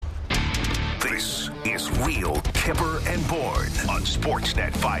Real Kipper and Bourne on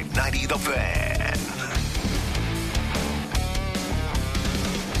Sportsnet 590 The Fan.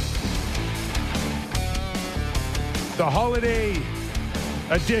 The holiday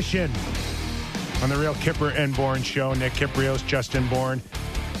edition on the Real Kipper and Bourne show. Nick Kiprios, Justin Bourne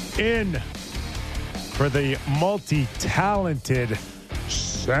in for the multi-talented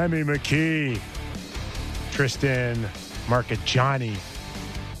Sammy McKee, Tristan Marchigiani.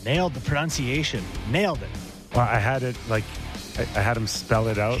 Nailed the pronunciation. Nailed it. Well, I had it I had him spell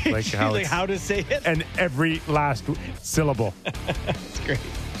it out like how to say it, and every last syllable. It's great.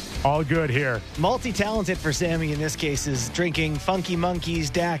 All good here. Multi-talented for Sammy in this case is drinking Funky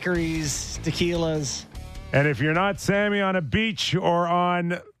Monkeys, daiquiris, tequilas. And if you're not Sammy on a beach or on,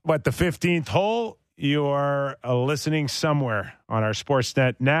 the 15th hole, you are listening somewhere on our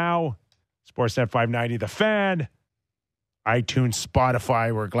Sportsnet Now, Sportsnet 590 The Fan, iTunes,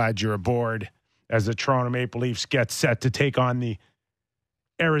 Spotify. We're glad you're aboard as the Toronto Maple Leafs get set to take on the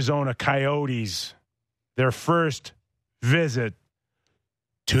Arizona Coyotes. Their first visit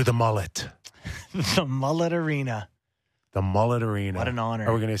to the Mullet. The Mullet Arena. The Mullet Arena. What an honor.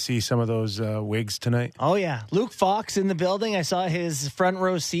 Are we going to see some of those wigs tonight? Oh, yeah. Luke Fox in the building. I saw his front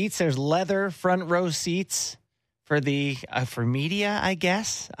row seats. There's leather front row seats for the for media, I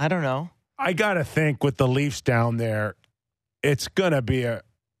guess. I don't know. I got to think with the Leafs down there, it's going to be a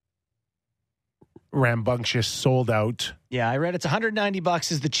rambunctious sold out. Yeah, I read it's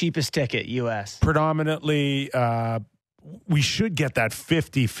 $190 is the cheapest ticket, U.S. Predominantly, we should get that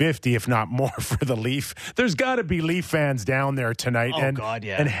 50-50, if not more, for the Leaf. There's got to be Leaf fans down there tonight. Oh, God,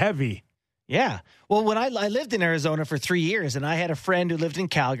 yeah. And heavy. Yeah. Well, when I lived in Arizona for 3 years, and I had a friend who lived in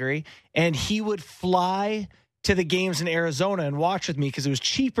Calgary, and he would fly to the games in Arizona and watch with me because it was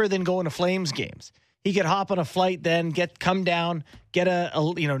cheaper than going to Flames games. He could hop on a flight then, come down, get a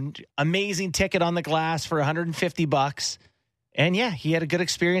amazing ticket on the glass for $150. And yeah, he had a good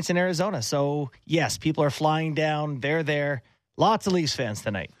experience in Arizona. So yes, people are flying down. They're there. Lots of Leafs fans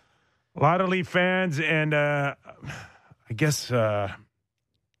tonight. A lot of Leaf fans, and I guess a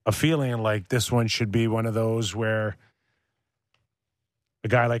feeling like this one should be one of those where a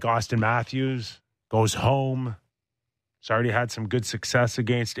guy like Austin Matthews goes home. He's already had some good success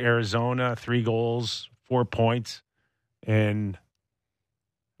against Arizona, 3 goals, 4 points, and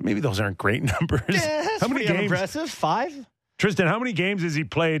maybe those aren't great numbers. Yeah, that's how many pretty games? impressive. 5? Tristan, how many games has he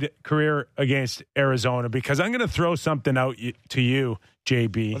played career against Arizona? Because I'm going to throw something out to you,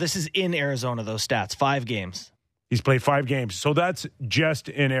 JB. Well, this is in Arizona, those stats. 5 games. He's played 5 games. So that's just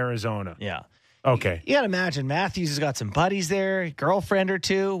in Arizona. Yeah. Okay. You got to imagine Matthews has got some buddies there, girlfriend or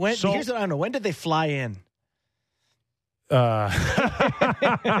two. Here's what I don't know. When did they fly in? That's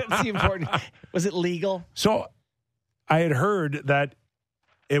the important. Was it legal? So I had heard that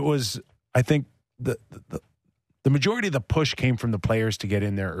it was, I think, the majority of the push came from the players to get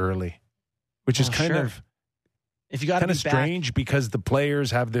in there early, which is kind of if you got kind of strange because the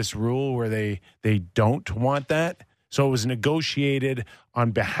players have this rule where they don't want that. So it was negotiated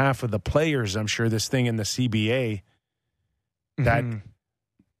on behalf of the players. I'm sure this thing in the CBA that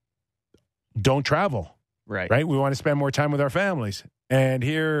don't travel. Right. We want to spend more time with our families. And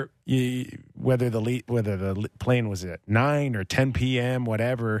here, whether the plane was at 9 or 10 p.m.,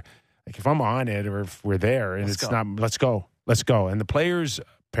 whatever, like if I'm on it or if we're there and let's go. And the players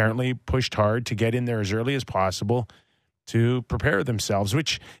apparently pushed hard to get in there as early as possible to prepare themselves,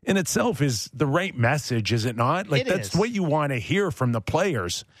 which in itself is the right message, is it not? Like that's what you want to hear from the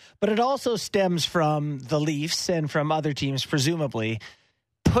players. But it also stems from the Leafs and from other teams, presumably,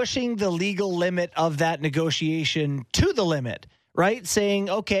 pushing the legal limit of that negotiation to the limit, right? Saying,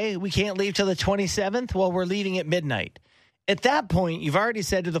 okay, we can't leave till the 27th. Well, we're leaving at midnight. At that point, you've already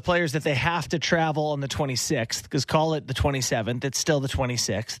said to the players that they have to travel on the 26th, because call it the 27th. It's still the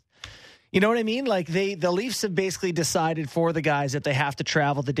 26th. You know what I mean? Like the Leafs have basically decided for the guys that they have to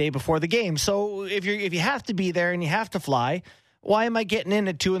travel the day before the game. So if you have to be there and you have to fly, why am I getting in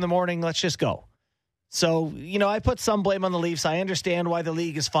at 2 a.m? Let's just go. So, I put some blame on the Leafs. I understand why the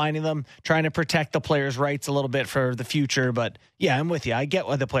league is finding them, trying to protect the players' rights a little bit for the future. But, yeah, I'm with you. I get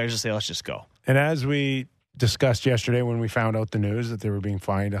why the players will say, let's just go. And as we discussed yesterday when we found out the news that they were being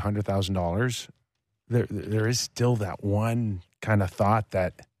fined $100,000, there is still that one kind of thought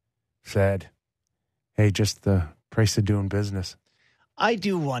that said, hey, just the price of doing business. I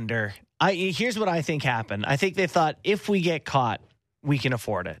do wonder. Here's what I think happened. I think they thought if we get caught, we can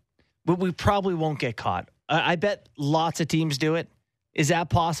afford it. But we probably won't get caught. I bet lots of teams do it. Is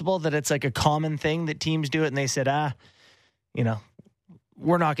that possible that it's like a common thing that teams do it and they said,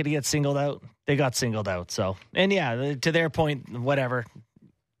 we're not going to get singled out. They got singled out. So, and yeah, to their point, whatever.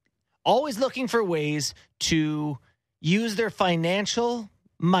 always looking for ways to use their financial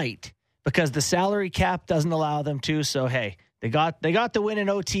might because the salary cap doesn't allow them to. So, hey, they got the win in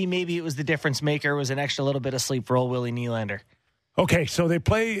OT. Maybe it was the difference maker. It was an extra little bit of sleep for old Willie Nylander. Okay, so they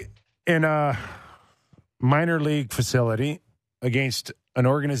play in a minor league facility against an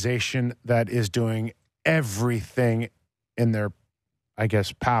organization that is doing everything in their, I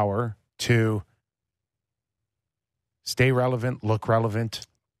guess, power to stay relevant, look relevant.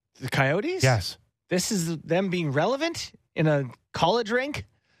 The Coyotes? Yes. This is them being relevant in a college rink?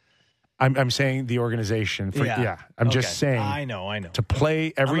 I'm saying the organization. I'm just saying. I know. To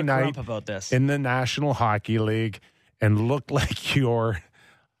play every night about this. in the National Hockey League and look like you're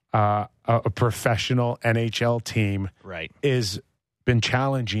a professional NHL team right. is been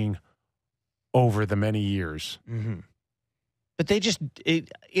challenging over the many years. Mm-hmm. But they just,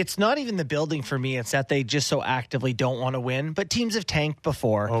 it's not even the building for me. It's that they just so actively don't want to win. But teams have tanked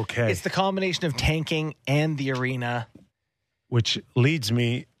before. Okay. It's the combination of tanking and the arena. Which leads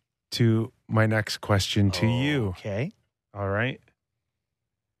me to my next question to you. Okay. All right.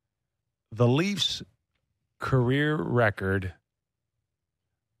 The Leafs' career record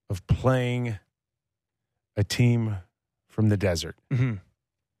of playing a team from the desert. Mm-hmm.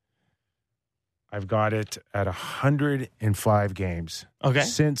 I've got it at 105 games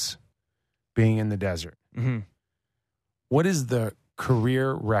since being in the desert. Mm-hmm. What is the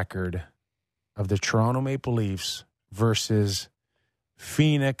career record of the Toronto Maple Leafs versus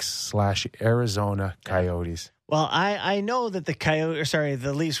Phoenix/Arizona Coyotes? Well, I know that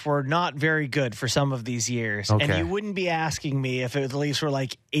the Leafs were not very good for some of these years. Okay. And you wouldn't be asking me if the Leafs were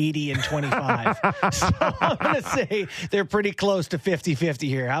like 80-25. So I'm going to say they're pretty close to 50-50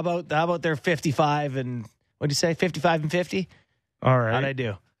 here. How about their 55 and, what do you say, 55 and 50? All right. How'd I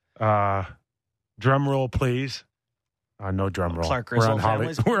do? Drum roll, please. No drum roll. Clark we're on Griswold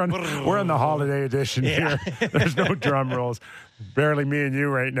families. we're on the holiday edition here. There's no drum rolls. Barely me and you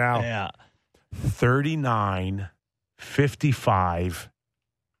right now. Yeah. 39, 55,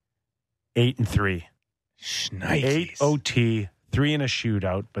 8-3. Shnikes. 8 OT, 3 in a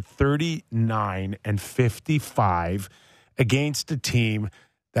shootout, but 39 and 55 against a team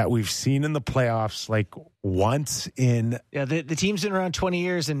that we've seen in the playoffs like once in. Yeah, the team's been around 20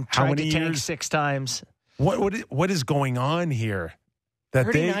 years and tried to tank 6 times. What is going on here? That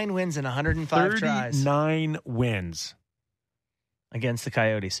 39 wins and 105 tries. 39 wins against the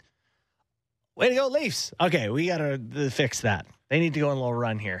Coyotes. Way to go, Leafs. Okay, we got to fix that. They need to go on a little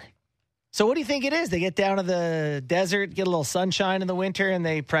run here. So what do you think it is? They get down to the desert, get a little sunshine in the winter, and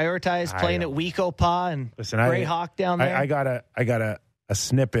they prioritize playing at Weekopa and Greyhawk down there? I got a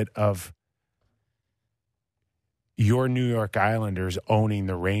snippet of your New York Islanders owning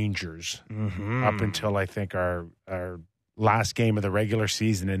the Rangers up until I think our last game of the regular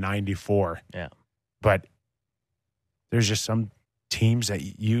season in '94. Yeah. But there's just some teams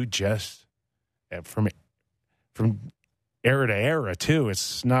that you just from era to era too.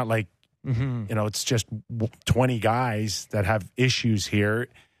 It's not like it's just 20 guys that have issues here.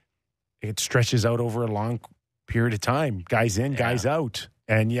 It stretches out over a long period of time. Guys in, guys out.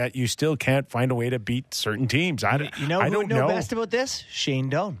 And yet you still can't find a way to beat certain teams. I don't know best about this? Shane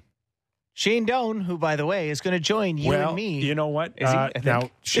Doan. Shane Doan, who, by the way, is going to join you and me. You know what? Now,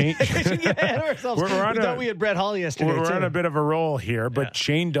 Shane... we thought we had Brett Hall yesterday, We're on a bit of a roll here, but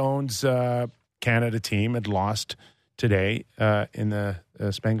Shane Doan's Canada team had lost today in the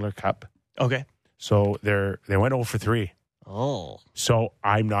Spengler Cup. Okay. So they went 0-3. Oh. So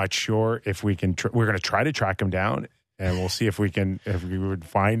I'm not sure if we can... we're going to try to track him down. And we'll see if we would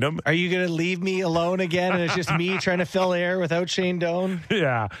find him. Are you going to leave me alone again? And it's just me trying to fill air without Shane Doan?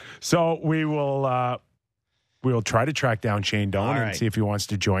 Yeah. So we'll try to track down Shane Doan and see if he wants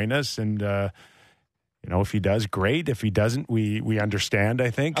to join us. And, if he does, great. If he doesn't, we understand,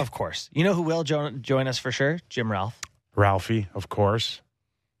 I think. Of course. You know who will join us for sure? Jim Ralph. Ralphie, of course.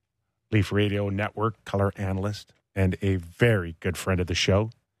 Leaf Radio Network color analyst and a very good friend of the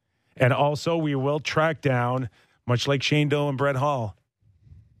show. And also we will track down... much like Shane Doan and Brett Hall,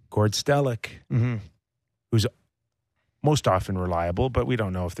 Gord Stellick, who's most often reliable, but we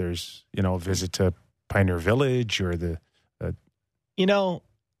don't know if there's, a visit to Pioneer Village or the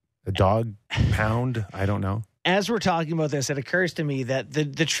dog pound. I don't know. As we're talking about this, it occurs to me that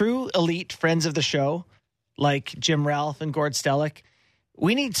the true elite friends of the show, like Jim Ralph and Gord Stellick,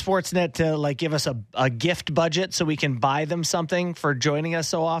 we need Sportsnet to give us a gift budget so we can buy them something for joining us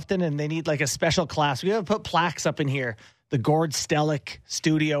so often. And they need a special class. We got to put plaques up in here. The Gord Stellick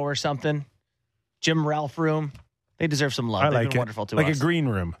studio or something. Jim Ralph room. They deserve some love. They've been wonderful to us. Like a green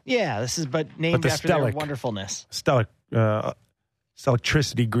room. Yeah, named after their wonderfulness. Stellick It's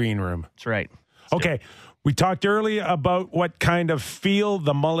Electricity Green Room. That's right. Okay. We talked earlier about what kind of feel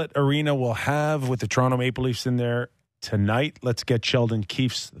the Mullet Arena will have with the Toronto Maple Leafs in there tonight. Let's get Sheldon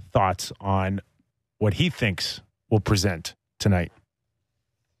Keefe's thoughts on what he thinks will present tonight.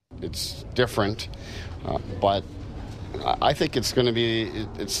 It's different, but I think it's going to be,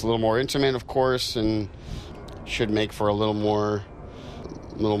 it's a little more intimate, of course, and should make for a little more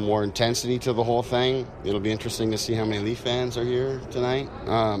intensity to the whole thing. It'll be interesting to see how many Leaf fans are here tonight,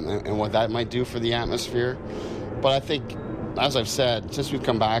 and what that might do for the atmosphere. But I think, as I've said, since we've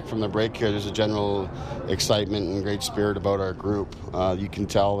come back from the break here, there's a general excitement and great spirit about our group. You can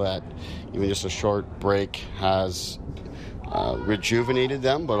tell that even just a short break has rejuvenated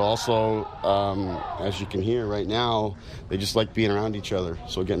them, but also, as you can hear right now, they just like being around each other.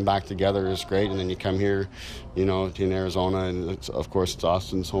 So getting back together is great. And then you come here, in Arizona, and of course it's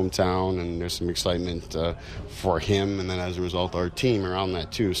Austin's hometown, and there's some excitement for him, and then as a result, our team around that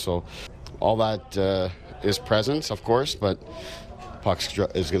too. So all that is present, of course, but puck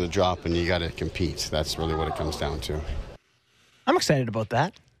is going to drop, and you got to compete. That's really what it comes down to. I'm excited about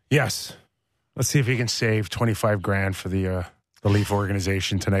that. Yes. Let's see if he can save $25,000 for the Leaf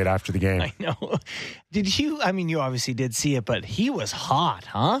organization tonight after the game. I know. You obviously did see it, but he was hot,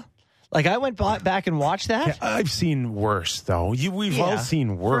 huh? Like, I went back and watched that. Yeah, I've seen worse, though. We've all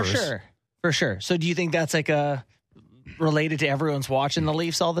seen worse. For sure. So do you think that's like related to everyone's watching the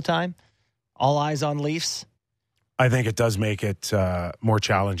Leafs all the time? All eyes on Leafs? I think it does make it more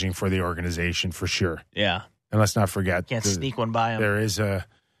challenging for the organization, for sure. Yeah. And let's not forget. Can't sneak one by him. There is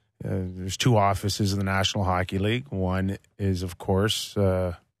there's two offices in the National Hockey League. One is, of course,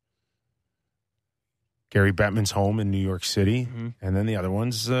 Gary Bettman's home in New York City. Mm-hmm. And then the other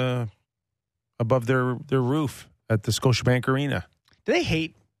one's above their roof at the Scotiabank Arena. Do they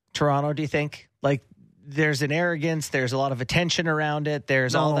hate Toronto, do you think? Like, there's an arrogance, there's a lot of attention around it,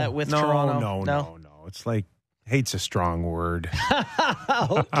 there's all that with Toronto? No. It's like, hate's a strong word.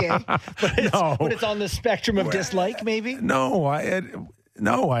 Okay. But it's on the spectrum of dislike, maybe? No,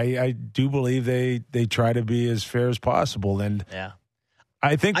 I do believe they try to be as fair as possible, and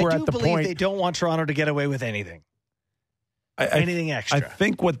I think we're at the point they don't want Toronto to get away with anything. Anything extra. I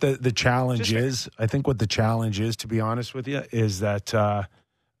think what the challenge is. I think what the challenge is, to be honest with you, is that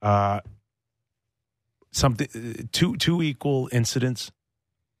two equal incidents,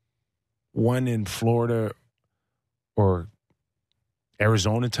 one in Florida or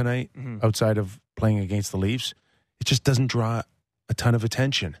Arizona tonight, outside of playing against the Leafs, it just doesn't draw a ton of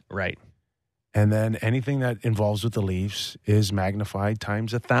attention. Right. And then anything that involves with the Leafs is magnified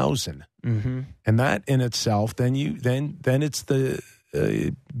times 1,000. Mm-hmm. And that in itself, then it's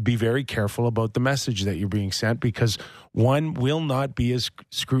be very careful about the message that you're being sent, because one will not be as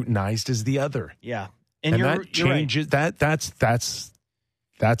scrutinized as the other. Yeah. And that changes right.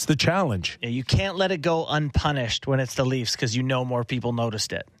 That's the challenge. Yeah, you can't let it go unpunished when it's the Leafs, because more people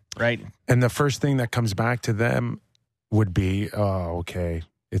noticed it, right? And the first thing that comes back to them would be, okay,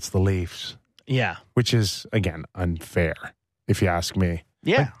 it's the Leafs. Yeah. Which is, again, unfair, if you ask me.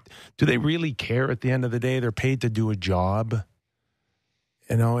 Yeah. Like, do they really care at the end of the day? They're paid to do a job,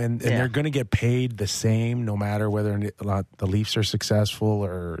 and they're going to get paid the same no matter whether the Leafs are successful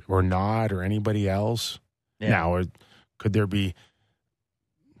or not, or anybody else. Yeah. Now, could there be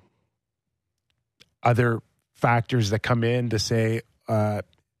other factors that come in to say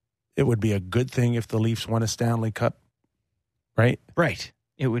it would be a good thing if the Leafs won a Stanley Cup, right? Right.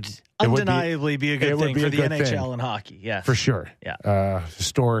 It would undeniably be a good thing for the NHL and hockey. Yeah, for sure. Yeah,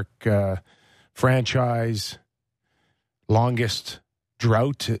 historic franchise, longest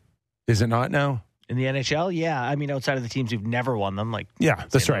drought, is it not now? In the NHL, yeah. I mean, outside of the teams who've never won them, like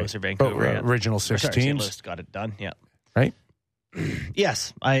that's right. Or Vancouver, original six teams. St. Louis got it done. Yeah, right.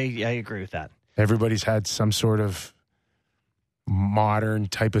 Yes, I agree with that. Everybody's had some sort of modern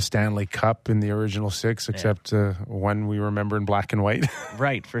type of Stanley Cup in the original six, except one we remember in black and white.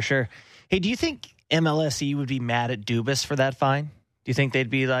 Right, for sure. Hey, do you think MLSE would be mad at Dubas for that fine? Do you think they'd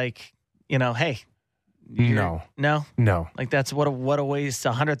be like, hey, no, like that's what a waste,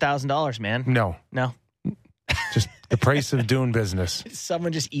 $100,000, man. No, just the price of doing business.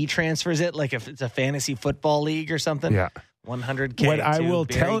 Someone just e-transfers it, like if it's a fantasy football league or something. Yeah,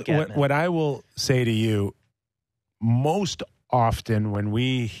 $100K. What I will say to you, most often when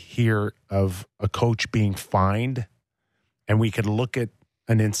we hear of a coach being fined, and we could look at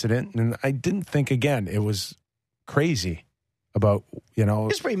an incident, and I didn't think, again, it was crazy about, He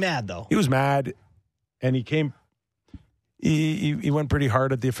was pretty mad, though. He was mad, and he went pretty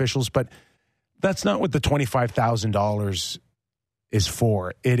hard at the officials, but that's not what the $25,000 is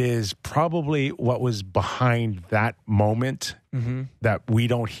for. It is probably what was behind that moment that we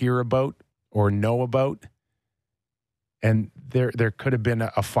don't hear about or know about. And there could have been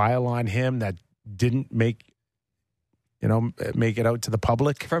a file on him that didn't make it out to the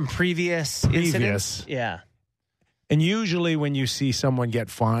public from previous incidents. Yeah. And usually when you see someone get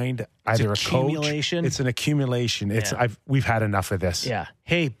fined, either a coach, it's an accumulation. We've had enough of this. Yeah.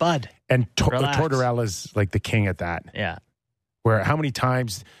 Hey, bud. And Tortorella's like the king at that. Yeah. Where how many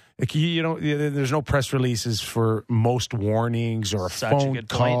times, like, there's no press releases for most warnings or a phone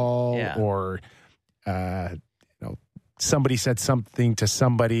call or, somebody said something to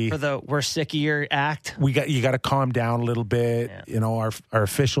somebody. For the we're sick of your act. You got to calm down a little bit. Yeah. Our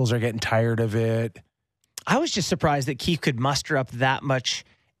officials are getting tired of it. I was just surprised that Keefe could muster up that much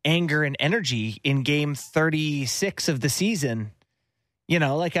anger and energy in game 36 of the season.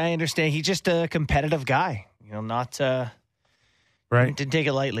 I understand he's just a competitive guy, not right. Didn't take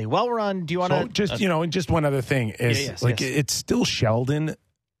it lightly. While we're on, do you want to just, and just one other thing is it's still Sheldon.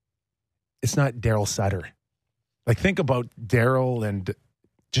 It's not Daryl Sutter. Like, think about Daryl and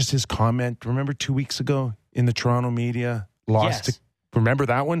just his comment. Remember 2 weeks ago in the Toronto media? Remember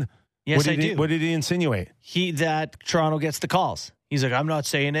that one? Yes, I do. What did he insinuate? That Toronto gets the calls. He's like, I'm not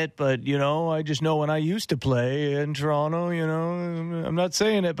saying it, but, I just know when I used to play in Toronto, I'm not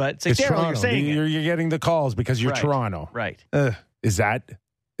saying it, but it's like, Daryl, you're saying it. You're getting the calls because you're Toronto. Right. Is that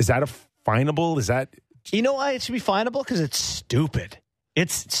a finable? Is that... You know why it should be finable? Because it's stupid.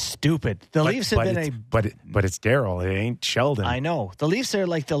 It's stupid. The Leafs have been but it's Daryl. It ain't Sheldon. I know. The Leafs are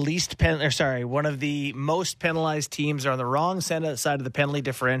like one of the most penalized teams. Are on the wrong side of the penalty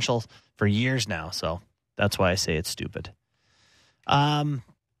differential for years now. So that's why I say it's stupid.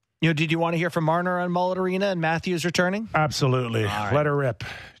 Did you want to hear from Marner on Mullet Arena and Matthews returning? Absolutely. Right. Let her rip.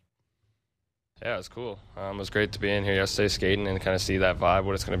 Yeah, it was cool. It was great to be in here yesterday skating and kind of see that vibe,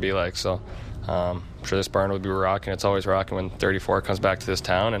 what it's going to be like. So I'm sure this barn will be rocking. It's always rocking when 34 comes back to this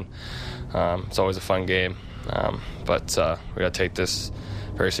town, and it's always a fun game. But we got to take this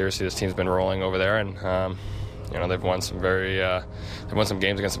very seriously. This team's been rolling over there, and they've won some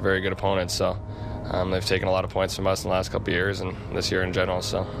games against some very good opponents. So they've taken a lot of points from us in the last couple of years and this year in general.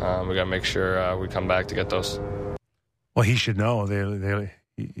 So we got to make sure we come back to get those. Well, he should know.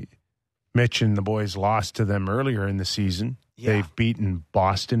 Mitch and the boys lost to them earlier in the season. Yeah. They've beaten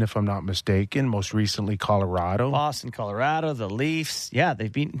Boston, if I'm not mistaken. Most recently, Colorado. Boston, Colorado, the Leafs. Yeah, they've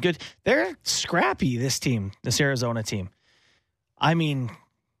beaten good. They're scrappy, this Arizona team. I mean,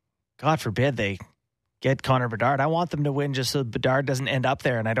 God forbid they get Connor Bedard. I want them to win just so Bedard doesn't end up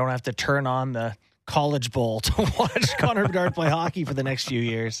there and I don't have to turn on the College Bowl to watch Connor Bedard play hockey for the next few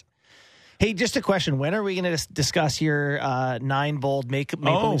years. Hey, just a question. When are we going to discuss your 9 bold Maple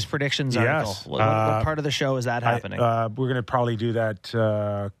Leafs predictions article? Yes. What part of the show is that happening? We're going to probably do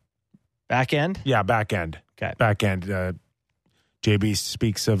that. Back end? Yeah, back end. Okay. Back end. JB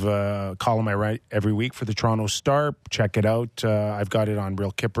speaks of a column I write every week for the Toronto Star. Check it out. I've got it on Real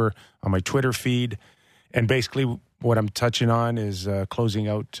Kipper on my Twitter feed. And basically what I'm touching on is closing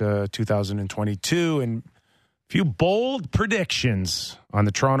out 2022 and few bold predictions on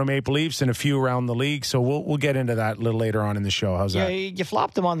the Toronto Maple Leafs and a few around the league. So we'll get into that a little later on in the show. How's that? Yeah, you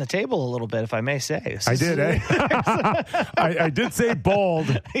flopped them on the table a little bit, if I may say. I did, eh? I did say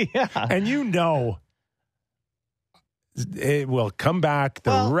bold. Yeah. And it will come back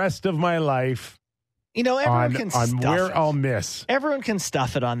the rest of my life. Everyone can stuff on where it. I'll miss. Everyone can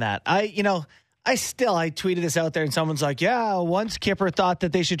stuff it on that. I tweeted this out there and someone's like, yeah, once Kipper thought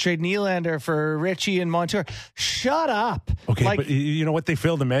that they should trade Nylander for Richie and Montour. Shut up. Okay, but you know what they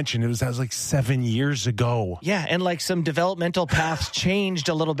failed to mention? That was like 7 years ago. Yeah, and some developmental paths changed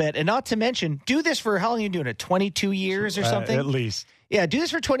a little bit. And not to mention, do this for, how long are you doing it, 22 years or something? At least. Yeah, do this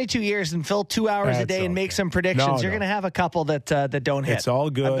for 22 years and fill 2 hours a day and make some predictions. You're going to have a couple that don't hit. It's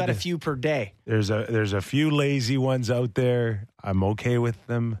all good. I've got a few per day. There's a few lazy ones out there. I'm okay with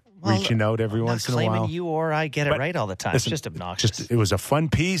them. Reaching out every once in a while. Claiming you or I get it right all the time. Listen, it's just obnoxious. It was a fun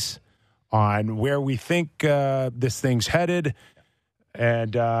piece on where we think this thing's headed,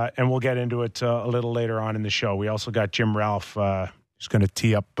 and we'll get into it a little later on in the show. We also got Jim Ralph who's going to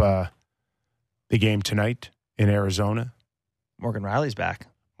tee up the game tonight in Arizona. Morgan Riley's back.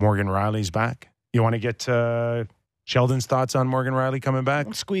 You want to get Sheldon's thoughts on Morgan Riley coming back?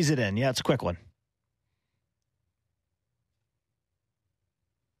 Let's squeeze it in. Yeah, it's a quick one.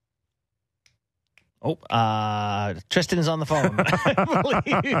 Oh, Tristan is on the phone.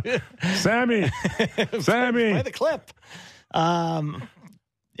 Sammy. Play the clip.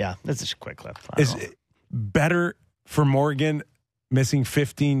 Yeah, that's just a quick clip. Is it better for Morgan missing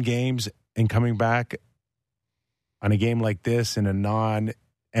 15 games and coming back on a game like this in a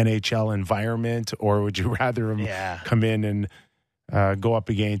non-NHL environment, or would you rather him come in and go up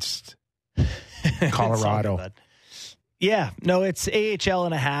against Colorado? Yeah, no, it's AHL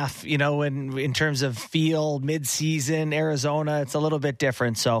and a half, in terms of feel, mid-season, Arizona, it's a little bit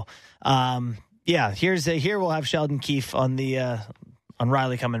different. So, here we'll have Sheldon Keefe on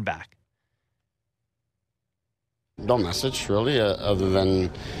Riley coming back. No message, really, other than,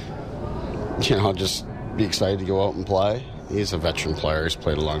 just be excited to go out and play. He's a veteran player. He's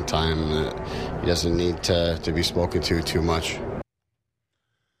played a long time. He doesn't need to be spoken to too much.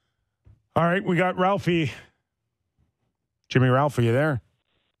 All right, we got Ralphie. Jimmy Ralph, are you there?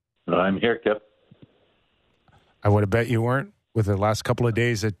 I'm here, Kip. I would have bet you weren't with the last couple of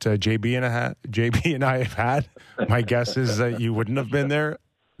days that JB and I have had. My guess is that you wouldn't have been there.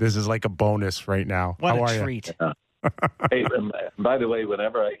 This is like a bonus right now. What How a are treat. You? Hey, by the way,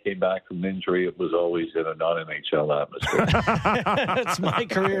 whenever I came back from injury, it was always in a non-NHL atmosphere. That's my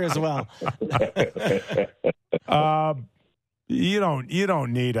career as well. You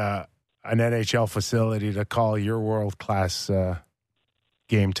don't need an NHL facility to call your world-class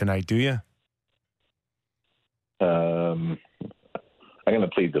game tonight, do you? I'm going to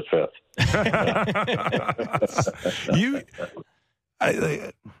plead the fifth.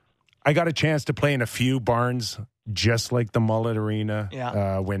 I got a chance to play in a few barns just like the Mullet Arena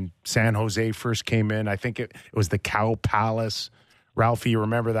when San Jose first came in. I think it was the Cow Palace. Ralphie, you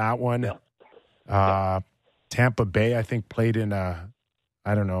remember that one? Yeah. Tampa Bay, I think, played in an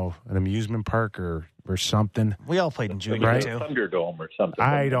amusement park or something. We all played in junior, right? too. Thunderdome or something.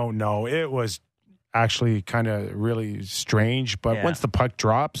 I don't know. It was actually kind of really strange, but once the puck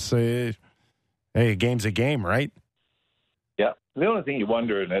drops, hey, a game's a game, right? Yeah. The only thing you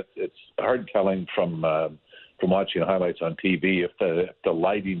wonder, and it's hard telling from watching highlights on TV, if the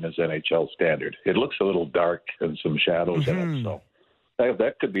lighting is NHL standard. It looks a little dark and some shadows in it, so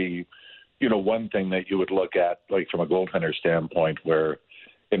that could be, one thing that you would look at, like from a goaltender standpoint, where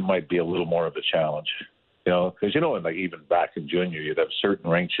it might be a little more of a challenge. Because like even back in junior, you'd have certain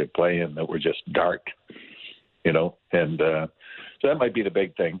rinks you'd play in that were just dark. And so that might be the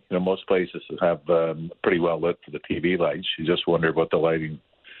big thing. Most places have pretty well lit for the TV lights. You just wonder what the lighting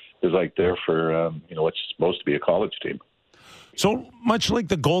is like there for what's supposed to be a college team. So much like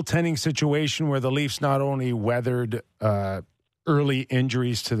the goaltending situation, where the Leafs not only weathered early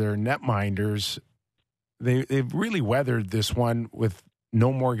injuries to their netminders, they've really weathered this one with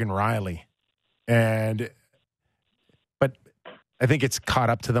no Morgan Rielly. But I think it's caught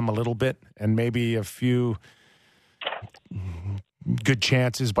up to them a little bit, and maybe a few good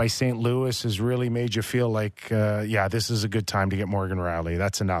chances by St. Louis has really made you feel like, this is a good time to get Morgan Rielly.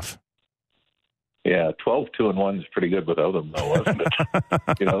 That's enough. Yeah, 12-2-1 is pretty good without him, though, wasn't it?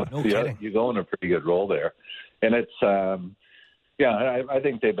 No kidding. You go in a pretty good role there, and it's I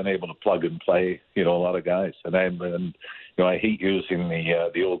think they've been able to plug and play, a lot of guys, and I hate using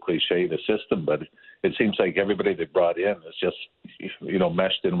the old cliche, the system, but it seems like everybody they brought in is just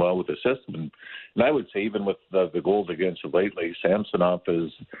meshed in well with the system, and I would say even with the goals against it lately, Samsonov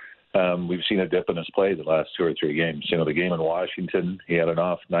is. We've seen a dip in his play the last 2 or 3 games. The game in Washington, he had an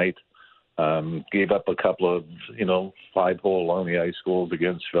off night. Gave up a couple of 5-hole along the ice goals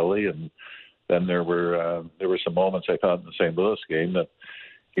against Philly, and then there were some moments I thought in the St. Louis game that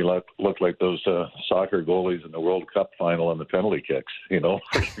he looked like those soccer goalies in the World Cup final on the penalty kicks.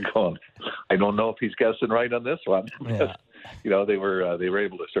 Going, I don't know if he's guessing right on this one. Yeah. They were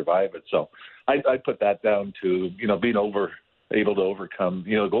able to survive it. So I put that down to being able to overcome.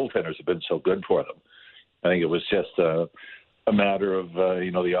 The goaltenders have been so good for them. I think it was just a matter of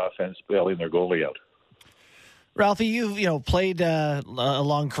the offense bailing their goalie out. Ralphie, you've played a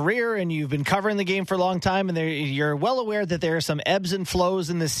long career, and you've been covering the game for a long time, and you're well aware that there are some ebbs and flows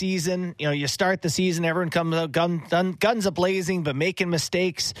in the season. You start the season, everyone comes out guns a-blazing, but making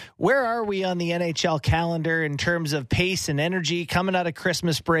mistakes. Where are we on the NHL calendar in terms of pace and energy coming out of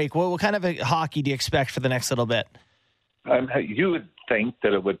Christmas break? What kind of a hockey do you expect for the next little bit? You would think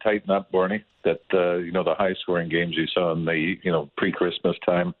that it would tighten up, Borny, that the high-scoring games you saw in the pre-Christmas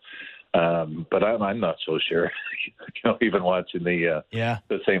time. But I'm not so sure. Even watching the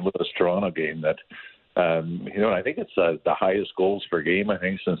St. Louis Toronto game, that I think it's the highest goals per game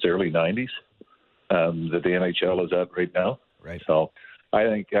since the early '90s that the NHL is at right now. Right. So I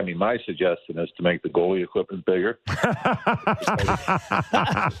think my suggestion is to make the goalie equipment bigger.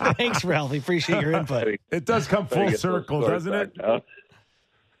 Thanks, Ralphie. Appreciate your input. It does come full circle, doesn't it?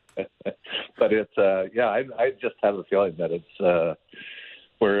 But it's I just have a feeling that it's.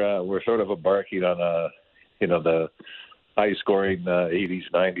 We're sort of embarking on the high scoring 80s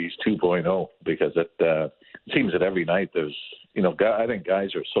 90s 2.0, because it seems that every night there's, I think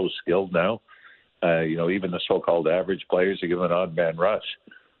guys are so skilled now. Even the so-called average players are given an odd man rush.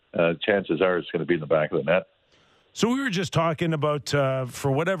 Chances are it's going to be in the back of the net. So we were just talking about,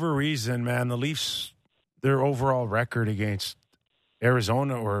 for whatever reason, man, the Leafs, their overall record against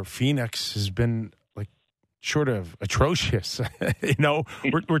Arizona or Phoenix has been like sort of atrocious.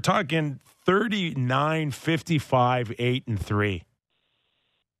 We're talking 39, 55, 8-3.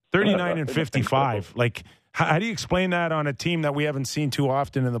 39 and 55. Like, how do you explain that on a team that we haven't seen too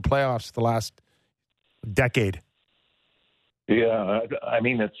often in the playoffs the last decade? Yeah, I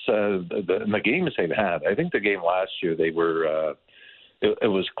mean, it's the games they've had. I think the game last year, they were it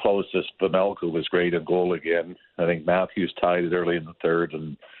was close. Pamelka was great in goal again. I think Matthews tied it early in the third,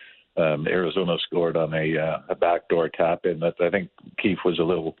 and Arizona scored on a backdoor tap in. That I think Keefe was a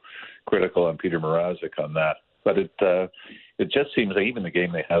little critical on Peter Mrazek on that. But it just seems that even the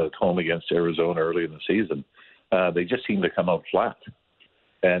game they had at home against Arizona early in the season, they just seem to come out flat.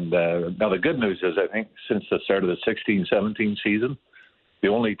 And now the good news is, I think since the start of the 16-17 season, the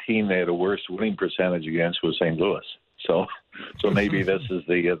only team they had a worse winning percentage against was St. Louis. So maybe this is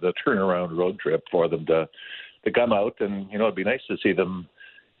the turnaround road trip for them to come out, and it'd be nice to see them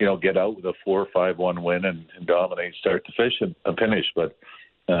get out with a 4-5-1 win and dominate start to finish. But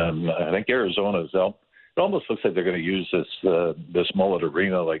I think Arizona's out. It almost looks like they're going to use this mullet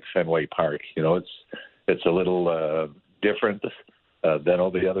arena like Fenway Park. It's a little different than all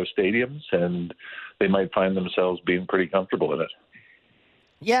the other stadiums, and they might find themselves being pretty comfortable in it.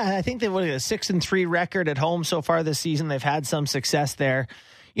 Yeah, I think they've got a 6-3 record at home so far this season. They've had some success there.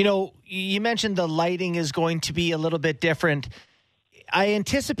 You mentioned the lighting is going to be a little bit different. I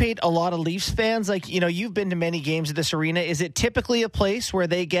anticipate a lot of Leafs fans, you've been to many games at this arena. Is it typically a place where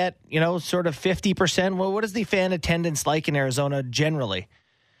they get, sort of 50%? Well, what is the fan attendance like in Arizona generally?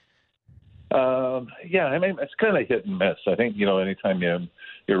 Yeah, I mean, it's kind of hit and miss. I think, anytime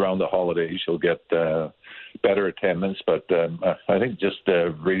you're around the holidays, you'll get better attendance. But I think just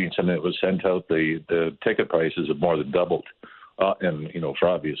reading something that was sent out, the ticket prices have more than doubled, and, for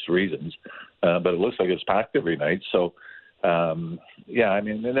obvious reasons. But it looks like it's packed every night. So, yeah, I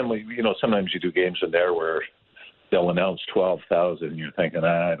mean, and then sometimes you do games in there where they'll announce 12,000 and you're thinking,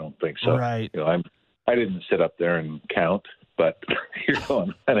 I don't think so. Right. I didn't sit up there and count, but you're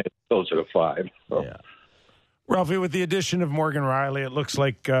going, and it's closer to 5. So. Yeah. Ralphie, with the addition of Morgan Rielly, it looks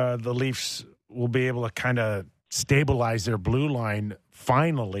like the Leafs will be able to kind of stabilize their blue line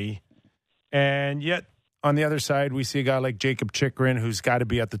finally. And yet, on the other side, we see a guy like Jacob Chychrun, who's got to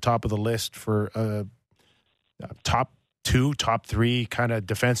be at the top of the list for top 2, top 3 kind of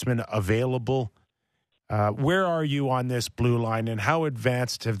defensemen available. Where are you on this blue line, and how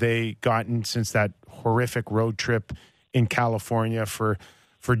advanced have they gotten since that horrific road trip in California for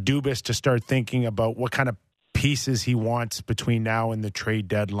Dubas to start thinking about what kind of pieces he wants between now and the trade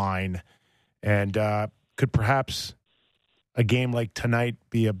deadline? And could perhaps a game like tonight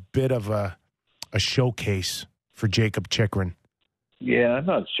be a bit of a showcase for Jacob Chychrun? Yeah, I'm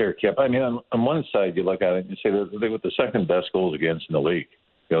not sure, Kip. I mean, on one side, you look at it and you say they were the second best goals against in the league,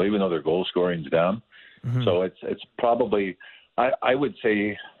 even though their goal scoring's down. Mm-hmm. So it's probably, I would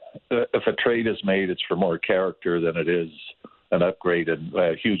say, if a trade is made, it's for more character than it is an upgrade, and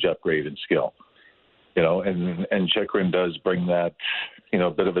a huge upgrade in skill. And Chychrun does bring that,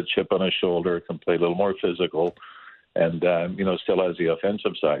 bit of a chip on his shoulder, can play a little more physical, and still has the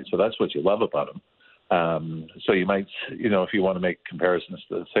offensive side. So that's what you love about him. So you might, if you want to make comparisons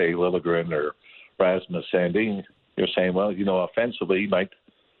to, say, Liljegren or Rasmus Sandin, you're saying, well, offensively he might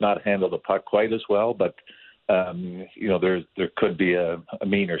not handle the puck quite as well, but there could be a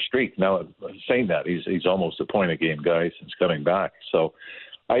meaner streak. Now, saying that, he's almost a point a game guy since coming back. So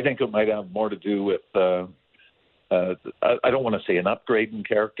I think it might have more to do with I don't want to say an upgrade in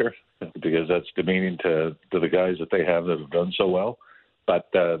character, because that's demeaning to the guys that they have that have done so well, but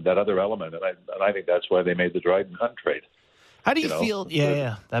that other element, and I think that's why they made the Dryden Hunt trade. How do you feel?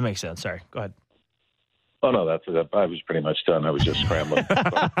 Yeah, that makes sense. Sorry, go ahead. Oh, no, I was pretty much done. I was just scrambling.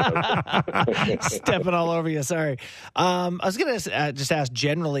 Stepping all over you, sorry. I was going to just ask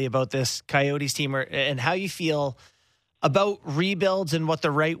generally about this Coyotes team and how you feel about rebuilds and what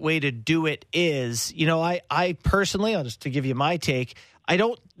the right way to do it is. I personally, just to give you my take, I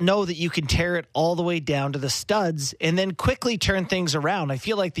don't know that you can tear it all the way down to the studs and then quickly turn things around. I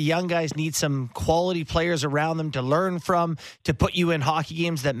feel like the young guys need some quality players around them to learn from, to put you in hockey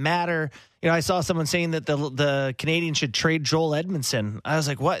games that matter. I saw someone saying that the Canadians should trade Joel Edmondson. I was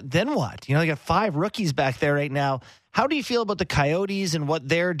like, what? Then what? They got 5 rookies back there right now. How do you feel about the Coyotes and what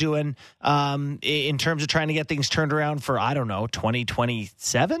they're doing in terms of trying to get things turned around for,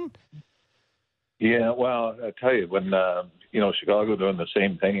 2027? Yeah, well, I tell you, when Chicago doing the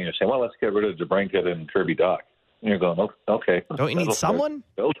same thing, and you're saying, well, let's get rid of DeBrincat and Kirby Dach. And you're going, okay. Don't you need someone?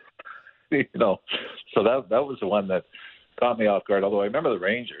 So that was the one that caught me off guard. Although I remember the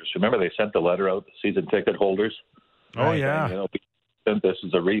Rangers. Remember they sent the letter out to season ticket holders. Oh, right? Yeah. And, this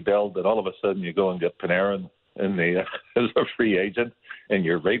is a rebuild, and all of a sudden you go and get Panarin as a free agent, and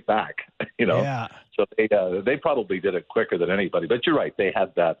you're right back. Yeah. So they probably did it quicker than anybody. But you're right. They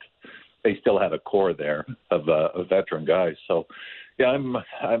had that. They still had a core there of veteran guys. So yeah,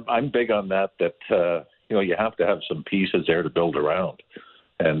 I'm big on that. You have to have some pieces there to build around,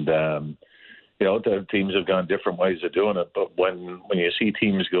 and the teams have gone different ways of doing it. But when you see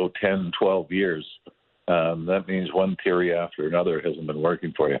teams go 10, 12 years, that means one theory after another hasn't been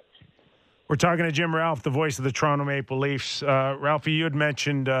working for you. We're talking to Jim Ralph, the voice of the Toronto Maple Leafs. Ralphie, you had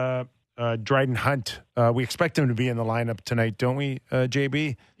mentioned Dryden Hunt. We expect him to be in the lineup tonight, don't we,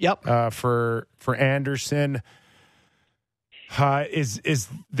 JB? Yep. For Anderson. Is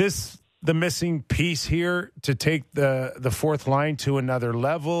this the missing piece here to take the fourth line to another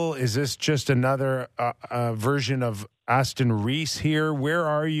level? Is this just another version of Aston Reese here? Where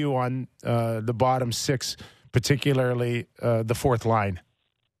are you on the bottom six, particularly the fourth line?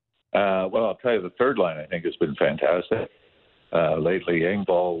 Well, I'll tell you, the third line I think has been fantastic lately.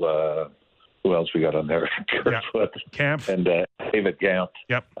 Engvall, who else we got on there? Kerfoot, Kampf, and David Kampf.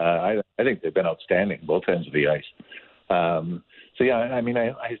 Yep. I think they've been outstanding both ends of the ice. So yeah, I mean,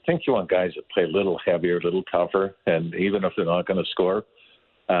 I think you want guys that play a little heavier, a little tougher, and even if they're not going to score,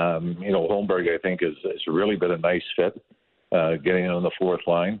 Holmberg I think has really been a nice fit, getting on the fourth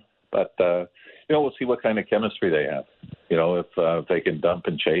line. But we'll see what kind of chemistry they have. If they can dump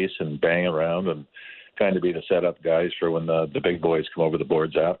and chase and bang around and kind of be the setup guys for when the big boys come over the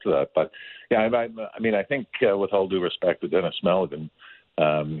boards after that. But yeah, I think with all due respect to Dennis Milligan,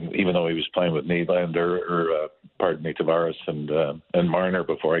 even though he was playing with Nylander, Tavares and Marner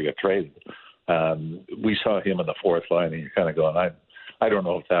before he got traded, we saw him in the fourth line, and you're kind of going, I don't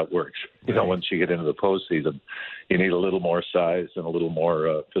know if that works. Once you get into the postseason, you need a little more size and a little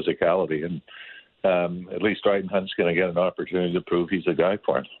more physicality, and at least Dryden Hunt's going to get an opportunity to prove he's a guy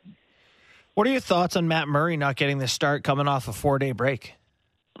for him. What are your thoughts on Matt Murray not getting the start coming off a 4-day break?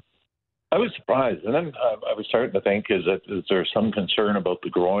 I was surprised, and then I was starting to think, is there some concern about the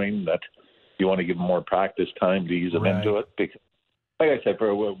groin that you want to give him more practice time to ease him into it? Because, like I said,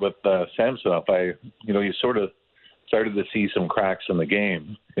 with Samsonov, you sort of started to see some cracks in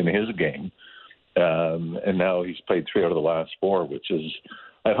his game, and now he's played 3 out of the last 4, which is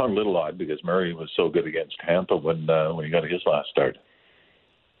I found a little odd because Murray was so good against Tampa when he got his last start.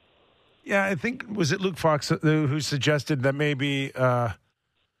 Yeah, I think, was it Luke Fox who suggested that maybe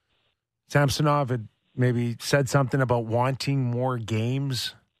Samsonov had maybe said something about wanting more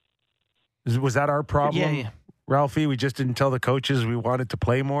games? Was that our problem, yeah. Ralphie? We just didn't tell the coaches we wanted to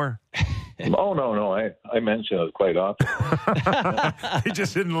play more? Oh, no. I mention it quite often. They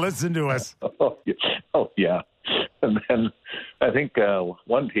just didn't listen to us. Oh, yeah. And then I think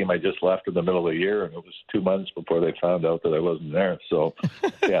one team I just left in the middle of the year, and it was 2 months before they found out that I wasn't there. So,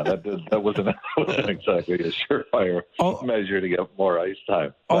 yeah, that wasn't exactly a surefire measure to get more ice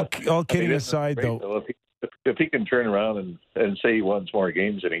time. All kidding aside, though. If he can turn around and say he wants more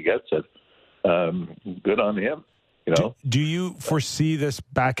games and he gets it, good on him. Do you foresee this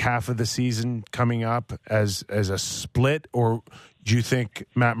back half of the season coming up as a split, or do you think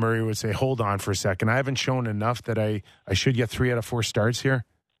Matt Murray would say, hold on for a second, I haven't shown enough that I should get 3 out of 4 starts here?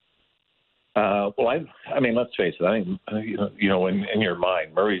 Well, I mean, let's face it. I think, in your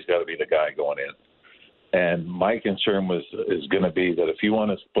mind, Murray's got to be the guy going in. And my concern is going to be that if you want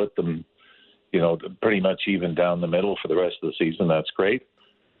to split them, pretty much even down the middle for the rest of the season, that's great.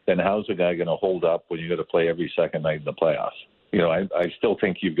 Then how's the guy going to hold up when you got to play every second night in the playoffs? I still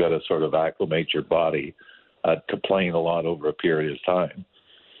think you've got to sort of acclimate your body to playing a lot over a period of time.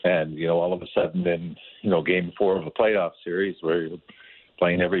 And, all of a sudden in, game 4 of a playoff series where you're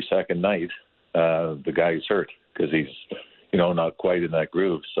playing every second night, the guy's hurt because he's, not quite in that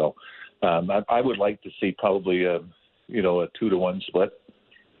groove. So I would like to see probably a 2-1 split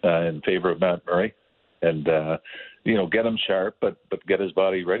in favor of Matt Murray. And, get him sharp, but get his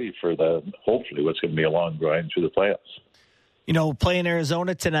body ready for hopefully what's going to be a long grind through the playoffs. Playing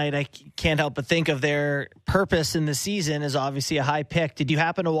Arizona tonight, I can't help but think of their purpose in the season is obviously a high pick. Did you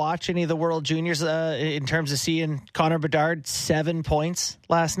happen to watch any of the World Juniors in terms of seeing Connor Bedard 7 points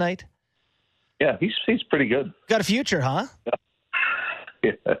last night? Yeah, he's pretty good. Got a future, huh?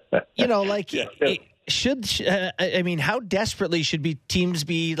 Yeah. How desperately should teams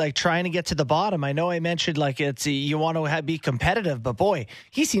be like trying to get to the bottom? I know I mentioned like you want to be competitive, but boy,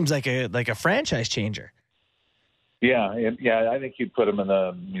 he seems like a franchise changer. Yeah, I think you'd put him in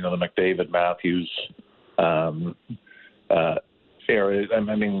the McDavid, Matthews area.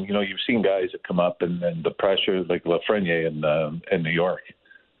 I mean, you've seen guys that come up and the pressure, like Lafreniere in New York,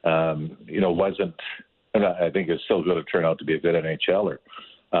 wasn't. And I think it's still going to turn out to be a good NHLer.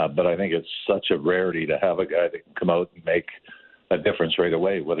 But I think it's such a rarity to have a guy that can come out and make a difference right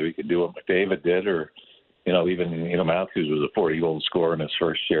away, whether he could do what McDavid did or, even Matthews was a 40-goal scorer in his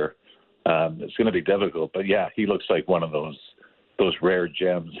first year. It's going to be difficult. But, yeah, he looks like one of those rare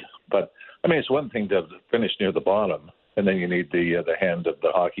gems. But, I mean, it's one thing to finish near the bottom, and then you need the hand of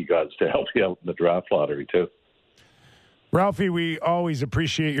the hockey gods to help you out in the draft lottery, too. Ralphie, we always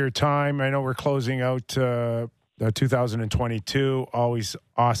appreciate your time. I know we're closing out 2022. Always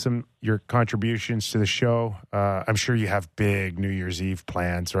awesome, your contributions to the show. I'm sure you have big New Year's Eve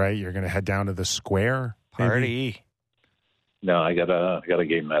plans, right? You're going to head down to the square party. No, I got a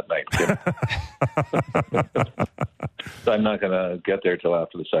game that night. So I'm not going to get there till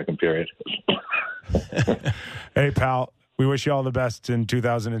after the second period. Hey, pal, we wish you all the best in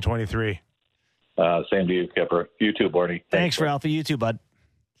 2023. Same to you, Kipper. You too, Barney. Thanks, Ralphie. You too, bud.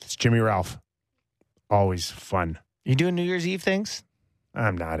 It's Jimmy Ralph. Always fun. You doing New Year's Eve things?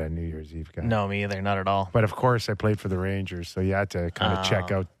 I'm not a New Year's Eve guy. No, me either. Not at all. But of course, I played for the Rangers, so you had to kind of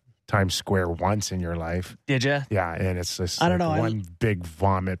check out Times Square once in your life. Did you? Yeah, and it's just one big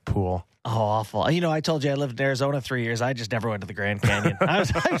vomit pool. Oh, awful. I told you I lived in Arizona 3 years. I just never went to the Grand Canyon. I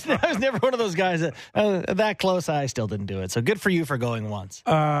was never one of those guys that close. I still didn't do it. So good for you for going once.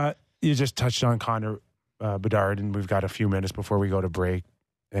 You just touched on Connor Bedard, and we've got a few minutes before we go to break.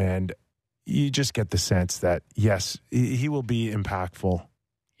 And you just get the sense that, yes, he will be impactful.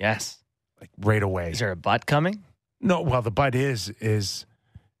 Yes. Like right away. Is there a but coming? No, well, the but is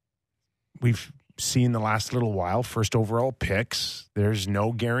we've seen the last little while, first overall picks. There's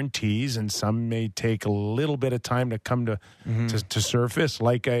no guarantees, and some may take a little bit of time to come to surface,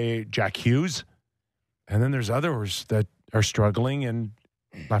 like a Jack Hughes. And then there's others that are struggling, and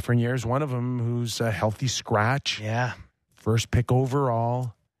Lafreniere is one of them who's a healthy scratch. Yeah. First pick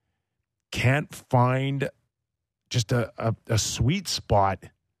overall. Can't find just a sweet spot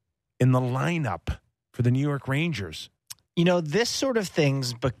in the lineup for the New York Rangers. This sort of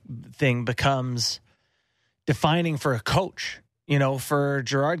thing becomes defining for a coach. For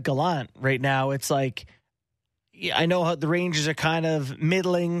Gerard Gallant right now, it's like, I know how the Rangers are kind of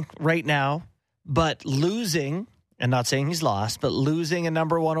middling right now, but losing, and not saying he's lost, but losing a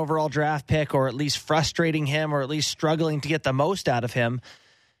number one overall draft pick, or at least frustrating him, or at least struggling to get the most out of him,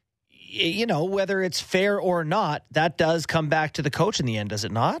 whether it's fair or not, that does come back to the coach in the end, does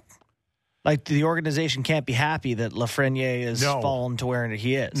it not? Like, the organization can't be happy that Lafreniere has fallen to where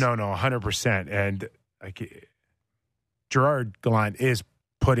he is. No, 100%. And Gerard Gallant is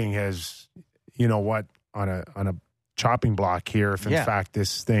putting his, on a chopping block here if, in fact,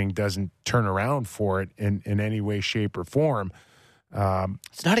 this thing doesn't turn around for it in any way, shape, or form.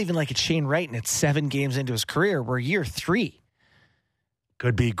 It's not even like it's Shane Wright and it's 7 games into his career. We're year 3.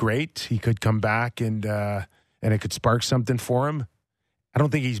 Could be great. He could come back and it could spark something for him. I don't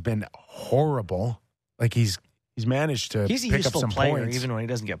think he's been horrible. Like, he's managed to pick up some player, points. Even when he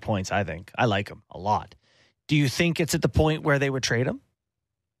doesn't get points, I think. I like him a lot. Do you think it's at the point where they would trade him?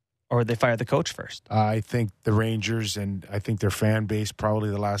 Or would they fire the coach first? I think the Rangers and I think their fan base probably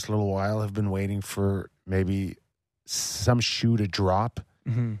the last little while have been waiting for maybe some shoe to drop.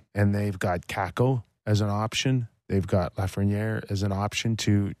 Mm-hmm. And they've got Kakko as an option. They've got Lafreniere as an option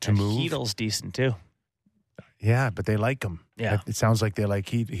to move. Heedle's decent too. Yeah, but they like him. Yeah. It sounds like they like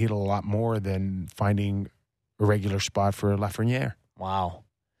Heedle a lot more than finding a regular spot for Lafreniere. Wow.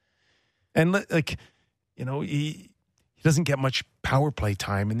 And he doesn't get much power play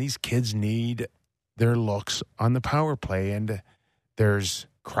time, and these kids need their looks on the power play. And there's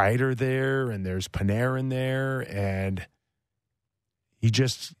Kreider there, and there's Panarin there, and he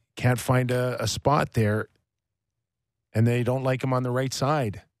just can't find a spot there, and they don't like him on the right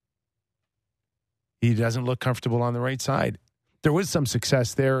side. He doesn't look comfortable on the right side. There was some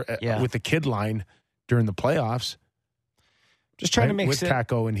success there with the kid line during the playoffs. Just trying to make sense. With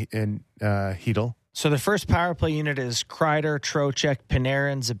Kakko and Heedle. So the first power play unit is Kreider, Trocheck,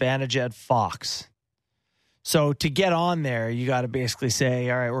 Panarin, Zibanejad, Fox. So to get on there, you got to basically say,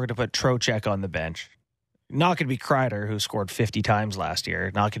 all right, we're going to put Trocheck on the bench. Not going to be Kreider, who scored 50 times last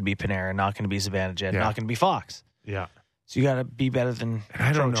year. Not going to be Panarin. Not going to be Zibanejad. Not going to be Fox. Yeah. So you got to be better than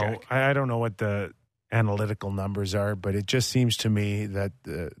I don't know. I don't know what the analytical numbers are, but it just seems to me that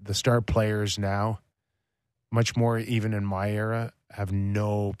the star players now much more even in my era, have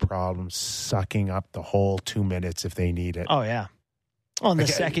no problem sucking up the whole 2 minutes if they need it. Oh, yeah. On the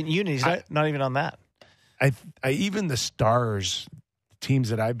Okay, second unit, he's not even on that. I even the Stars, teams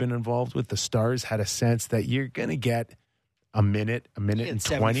that I've been involved with, the Stars had a sense that you're going to get a minute and 20.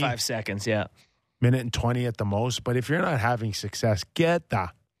 75 seconds, yeah. Minute and 20 at the most. But if you're not having success, get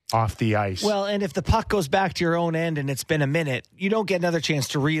off the ice. Well, and if the puck goes back to your own end and it's been a minute, you don't get another chance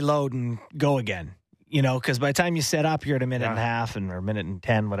to reload and go again. Because by the time you set up, you're at a minute and a half or a minute and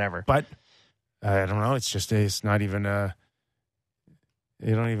 10, whatever. But I don't know. It's not even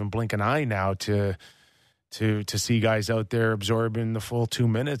you don't even blink an eye now to see guys out there absorbing the full 2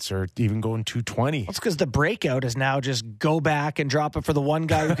 minutes or even going 2:20. It's because the breakout is now just go back and drop it for the one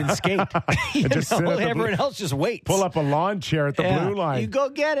guy who can skate. Everyone else just waits. Pull up a lawn chair at the blue line. You go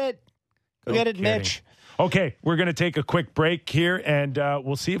get it. Go get it, kidding. Mitch. Okay, we're going to take a quick break here, and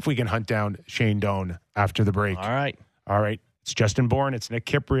we'll see if we can hunt down Shane Doan after the break. All right. It's Justin Bourne. It's Nick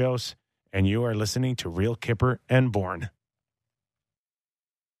Kyprios, and you are listening to Real Kipper and Bourne.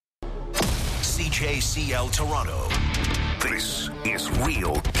 CJCL Toronto. This is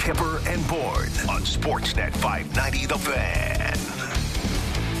Real Kipper and Bourne on Sportsnet 590 The Fan.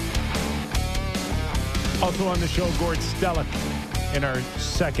 Also on the show, Gord Stellick in our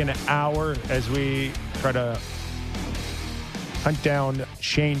second hour as we try to hunt down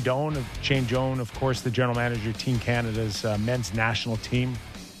Shane Doan. Shane Doan, of course, the general manager of Team Canada's men's national team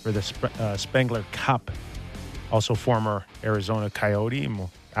for the Spengler Cup. Also former Arizona Coyote, and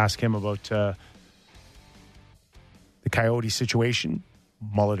we'll ask him about the Coyote situation,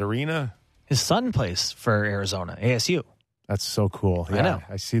 Mullet Arena. His son plays for Arizona, ASU. That's so cool. I know.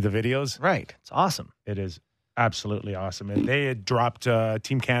 I see the videos. Right. It's awesome. It is absolutely awesome. And they had dropped,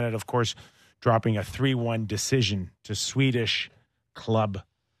 Team Canada, of course, dropping a 3-1 decision to Swedish club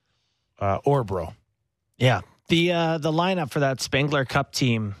Örebro. Yeah. The lineup for that Spengler Cup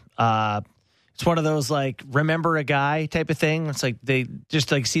team, it's one of those like remember a guy type of thing. It's like they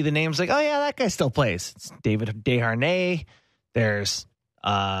just like see the names like, oh yeah, that guy still plays. It's David Desharnais. There's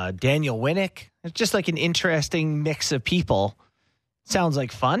Daniel Winnick. It's just like an interesting mix of people. Sounds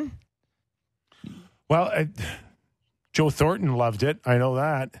like fun. Well, Joe Thornton loved it. I know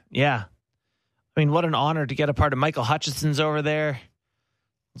that. Yeah. I mean, what an honor to get a part of. Michael Hutchinson's over there.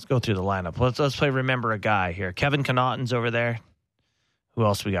 Let's go through the lineup. Let's play remember a guy here. Kevin Connaughton's over there. Who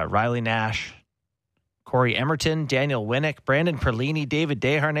else we got? Riley Nash, Corey Emerton, Daniel Winnick, Brandon Perlini, David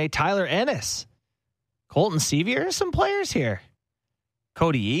Desharnais, Tyler Ennis, Colton Sevier. Some players here.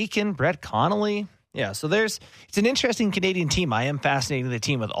 Cody Eakin, Brett Connolly. Yeah, so it's an interesting Canadian team. I am fascinated with the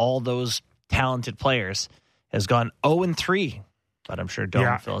team with all those talented players. Has gone 0-3, but I'm sure Doan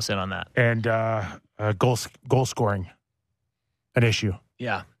will fill us in on that. And goal scoring, an issue.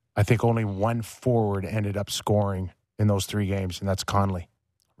 Yeah. I think only one forward ended up scoring in those 3 games, and that's Conley.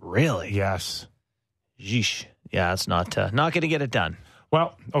 Really? Yes. Yeesh. Yeah, it's not going to get it done.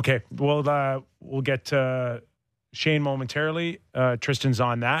 Well, okay. We'll get Shane momentarily. Tristan's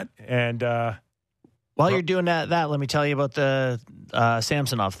on that. And while you're doing that, let me tell you about the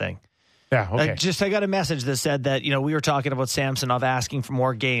Samsonov thing. Yeah, okay. I got a message that said that, we were talking about Samsonov asking for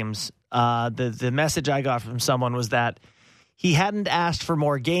more games. The message I got from someone was that he hadn't asked for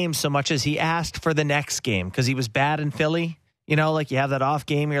more games so much as he asked for the next game because he was bad in Philly. Like you have that off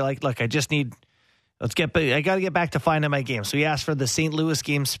game. You're like, look, I got to get back to finding my game. So he asked for the St. Louis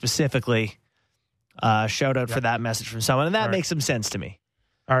game specifically. Shout out for that message from someone. And that makes some sense to me.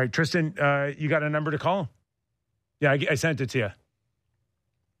 All right, Tristan, you got a number to call? Yeah, I sent it to you.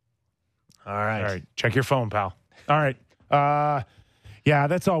 All right. Check your phone, pal. All right. Yeah,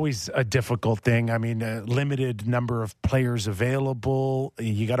 that's always a difficult thing. I mean, a limited number of players available.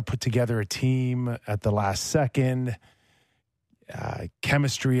 You got to put together a team at the last second.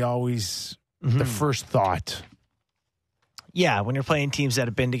 Chemistry always the first thought. Yeah, when you're playing teams that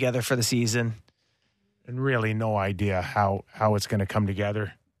have been together for the season. And really no idea how it's going to come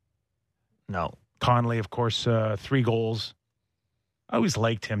together. No. Conley, of course, 3 goals. I always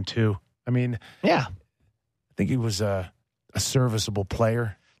liked him, too. I mean, yeah, I think he was a serviceable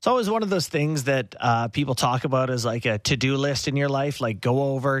player. It's always one of those things that people talk about as like a to-do list in your life, like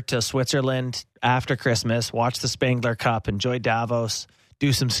go over to Switzerland after Christmas, watch the Spengler Cup, enjoy Davos,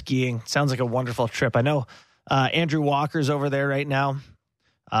 do some skiing. Sounds like a wonderful trip. I know Andrew Walker's over there right now,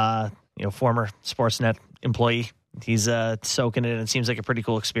 former Sportsnet employee. He's soaking it, and it seems like a pretty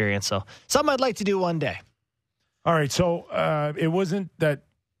cool experience. So something I'd like to do one day. All right, so it wasn't that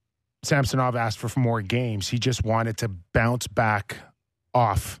Samsonov asked for more games. He just wanted to bounce back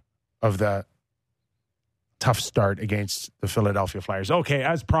off of the tough start against the Philadelphia Flyers. Okay,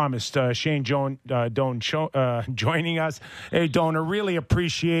 as promised, Shane Doan joining us. Hey, Doan, I really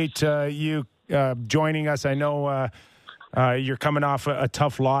appreciate you joining us. I know you're coming off a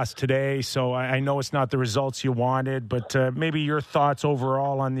tough loss today, so I know it's not the results you wanted, but maybe your thoughts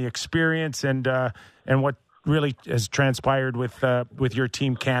overall on the experience and what really has transpired with your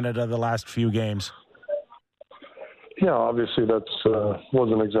Team Canada the last few games. Yeah, obviously that's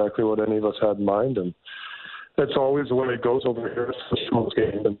wasn't exactly what any of us had in mind, and it's always the way it goes over here. It's a close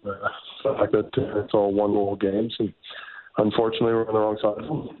game, and the fact that it's all one-goal games, and unfortunately we're on the wrong side of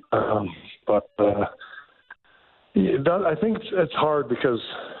them. I think it's hard because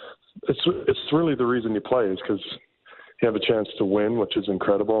it's really the reason you play is because you have a chance to win, which is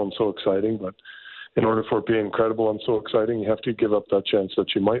incredible and so exciting. But in order for it to be incredible and so exciting, you have to give up that chance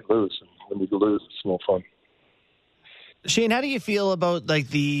that you might lose. And when you lose, it's no fun. Shane, how do you feel about like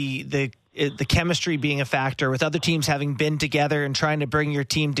the chemistry being a factor with other teams having been together and trying to bring your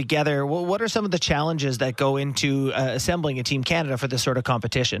team together? What are some of the challenges that go into assembling a Team Canada for this sort of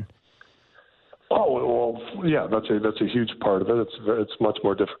competition? Oh, well, yeah, that's a huge part of it. It's much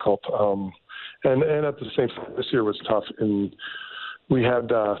more difficult. And at the same time, this year was tough. And we had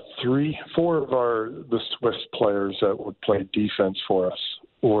 4 of the Swiss players that would play defense for us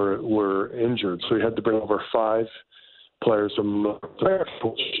were injured. So we had to bring over 5 players from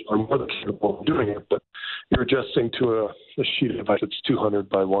which are more than capable of doing it, but you're adjusting to a sheet of ice that's 200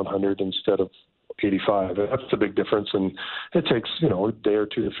 by 100 instead of 85. That's the big difference, and it takes a day or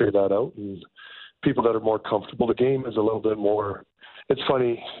two to figure that out. And people that are more comfortable, the game is a little bit more. It's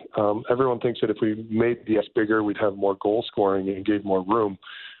funny. Everyone thinks that if we made the ice bigger, we'd have more goal scoring and gave more room.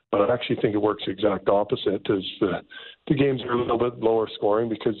 But I actually think it works the exact opposite. Is the games are a little bit lower scoring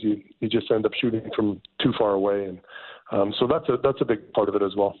because you just end up shooting from too far away, and so that's a big part of it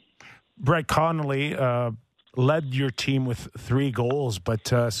as well. Brett Connolly led your team with 3 goals,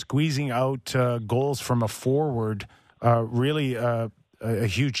 but squeezing out goals from a forward really a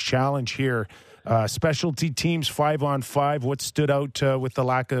huge challenge here. Specialty teams 5-on-5. What stood out with the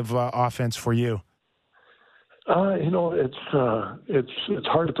lack of offense for you? It's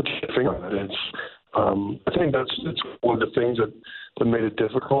hard to put your finger on it. I think it's one of the things that made it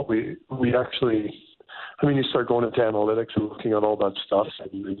difficult. We actually. You start going into analytics and looking at all that stuff,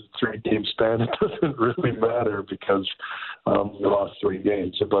 and in a 3-game span, it doesn't really matter because we lost 3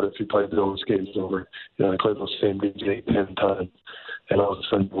 games. But if you play those games over, I played those same games 8-10 times, and all of a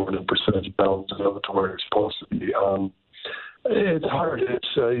sudden we're in percentage balance of to where it's supposed to be. It's hard.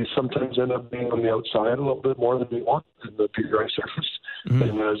 You sometimes end up being on the outside a little bit more than you want in the bigger ice surface,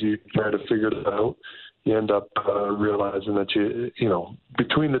 and as you try to figure that out, you end up realizing that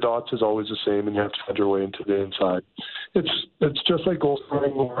between the dots is always the same, and you have to find your way into the inside. It's just like goal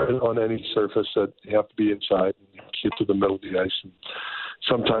scoring on any surface that you have to be inside and you get to the middle of the ice. And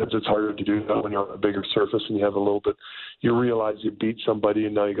sometimes it's harder to do that when you're on a bigger surface and you have a little bit. You realize you beat somebody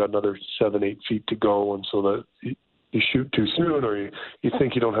and now you got another 7-8 feet to go, and so that you shoot too soon, or you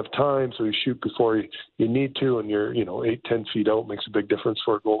think you don't have time, so you shoot before you need to, and you're 8-10 feet out. Makes a big difference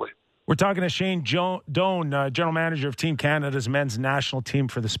for a goalie. We're talking to Shane Doan, General Manager of Team Canada's men's national team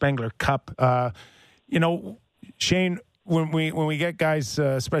for the Spengler Cup. Shane, when we get guys,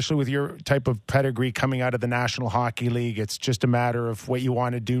 especially with your type of pedigree coming out of the National Hockey League, it's just a matter of what you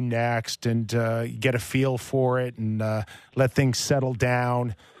want to do next and get a feel for it and let things settle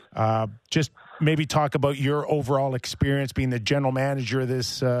down. Just maybe talk about your overall experience being the general manager of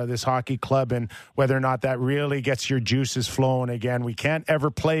this hockey club and whether or not that really gets your juices flowing again. We can't ever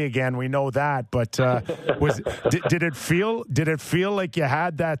play again, we know that, but did it feel like you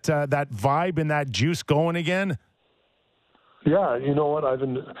had that vibe and that juice going again? Yeah, you know what? I've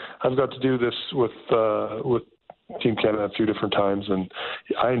got to do this with Team Canada a few different times, and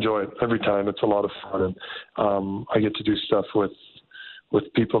I enjoy it every time. It's a lot of fun, and I get to do stuff with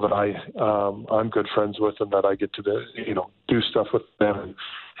people that I'm good friends with, and that I get to do stuff with them,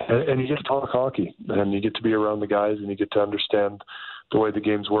 and you get to talk hockey, and you get to be around the guys, and you get to understand the way the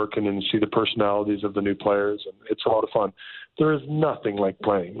game's working, and you see the personalities of the new players, and it's a lot of fun. There is nothing like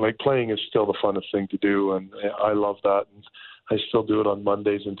playing. Like, playing is still the funnest thing to do, and I love that. And I still do it on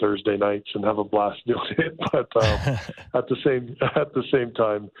Mondays and Thursday nights and have a blast doing it. But at the same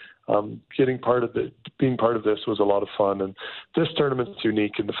time, being part of this was a lot of fun. And this tournament's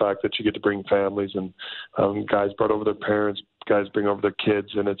unique in the fact that you get to bring families, and guys brought over their parents, guys bring over their kids,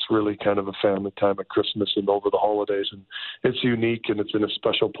 and it's really kind of a family time at Christmas and over the holidays. And it's unique, and it's in a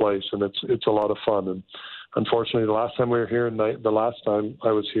special place, and it's a lot of fun. And unfortunately, the last time we were here, the last time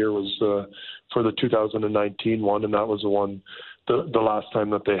I was here was for the 2019 one, and that was the one the last time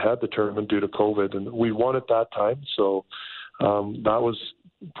that they had the tournament due to COVID, and we won at that time. So that was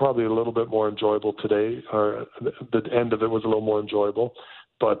probably a little bit more enjoyable today, or the end of it was a little more enjoyable.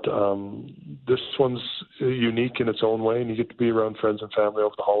 But this one's unique in its own way, and you get to be around friends and family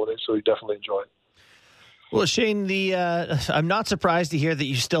over the holidays, so you definitely enjoy it. Well, Shane, I'm not surprised to hear that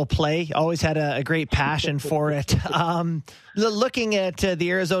you still play. Always had a great passion for it. Looking at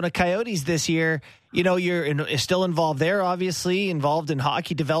the Arizona Coyotes this year, you know, you're still involved there, obviously, involved in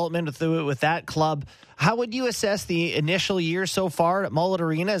hockey development with that club. How would you assess the initial year so far at Mullet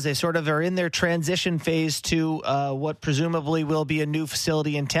Arena as they sort of are in their transition phase to what presumably will be a new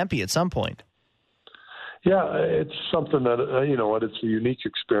facility in Tempe at some point? Yeah, it's something that, you know what, it's a unique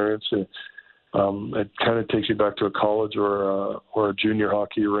experience. It kind of takes you back to a college or a junior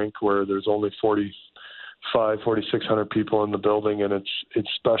hockey rink where there's only 4,600 people in the building, and it's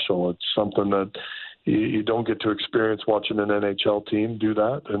special. It's something that you don't get to experience watching an NHL team do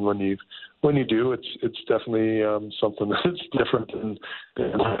that. And when you do, it's definitely something that's different than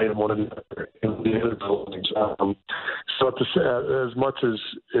one of the other buildings. So as much as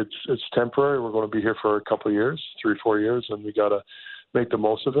it's temporary, we're going to be here for a couple of years, 3-4 years, and we got to make the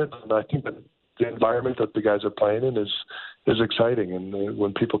most of it. And I think that the environment that the guys are playing in is exciting, and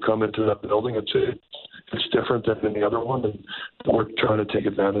when people come into that building, it's different than any other one, and we're trying to take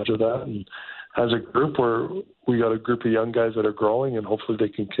advantage of that. And as a group, we got a group of young guys that are growing, and hopefully they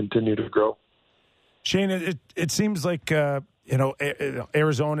can continue to grow. Shane, it seems like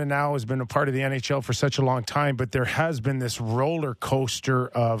Arizona now has been a part of the NHL for such a long time, but there has been this roller coaster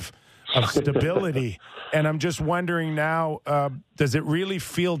of stability. And I'm just wondering now, does it really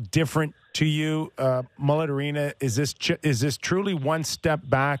feel different to you, Mullet Arena? Is this truly one step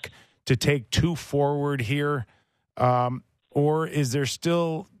back to take two forward here? Or is there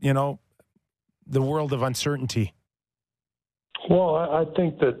still, the world of uncertainty? Well, I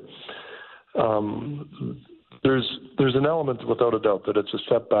think that there's an element, without a doubt, that it's a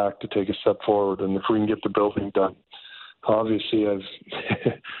step back to take a step forward. And if we can get the building done, obviously I've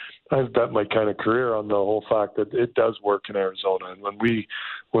bet my kind of career on the whole fact that it does work in Arizona. And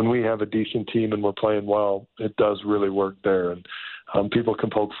when we have a decent team and we're playing well, it does really work there. And people can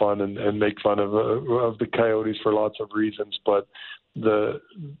poke fun and make fun of the Coyotes for lots of reasons, but the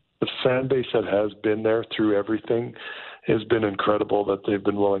fan base that has been there through everything has been incredible, that they've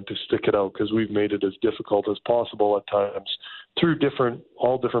been willing to stick it out, because we've made it as difficult as possible at times through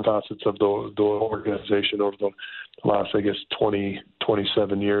all different facets of the organization over the last,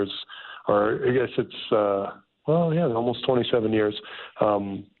 27 years, or I guess it's, almost 27 years.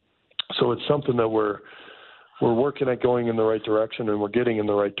 So it's something that we're working at going in the right direction, and we're getting in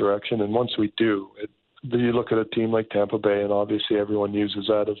the right direction. And once we do, you look at a team like Tampa Bay, and obviously everyone uses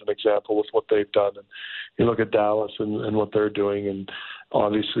that as an example with what they've done. And you look at Dallas and what they're doing, and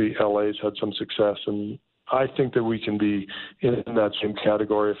obviously LA's had some success. And I think that we can be in that same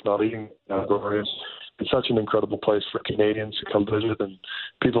category, if not leading categories. It's such an incredible place for Canadians to come visit, and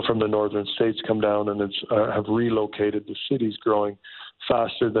people from the northern states come down and have relocated. The city's growing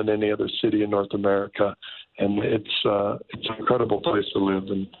faster than any other city in North America, and it's an incredible place to live.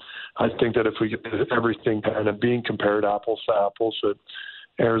 And I think that if we get everything kind of being compared apples to apples, that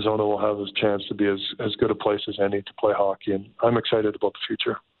Arizona will have a chance to be as good a place as any to play hockey, and I'm excited about the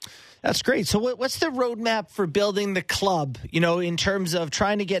future. That's great. So what's the roadmap for building the club, in terms of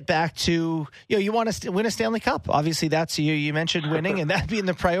trying to get back to, you want to win a Stanley Cup? Obviously, that's, you mentioned winning and that being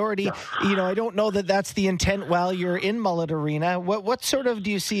the priority. I don't know that that's the intent while you're in Mullet Arena. What sort of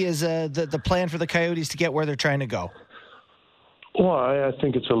do you see as the plan for the Coyotes to get where they're trying to go? Well, I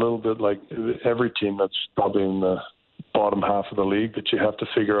think it's a little bit like every team that's probably in the bottom half of the league, that you have to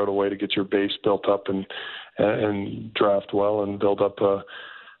figure out a way to get your base built up and draft well and build up a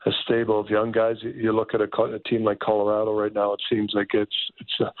stable of young guys. You look at a team like Colorado right now, it seems like it's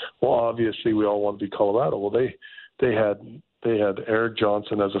obviously we all want to be Colorado. Well, they had Eric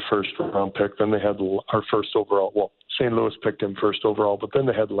Johnson as a first round pick. Then they had our first overall. Well, St. Louis picked him first overall, but then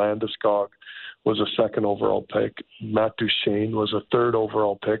they had Landeskog was a second overall pick. Matt Duchene was a third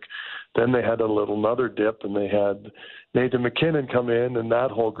overall pick. Then they had another dip, and they had Nathan McKinnon come in, and that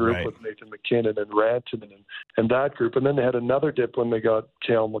whole group with Nathan McKinnon and Rantanen and that group. And then they had another dip when they got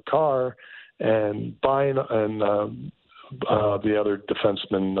Cale Makar and Bine and the other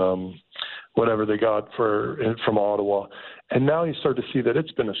defenseman, whatever they got from Ottawa. And now you start to see that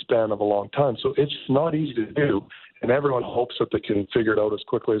it's been a span of a long time. So it's not easy to do, and everyone hopes that they can figure it out as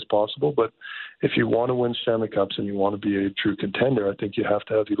quickly as possible. But if you want to win Stanley Cups and you want to be a true contender, I think you have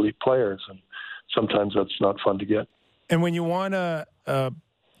to have elite players, and sometimes that's not fun to get. And when you want to, have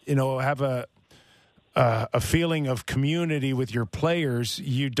a feeling of community with your players,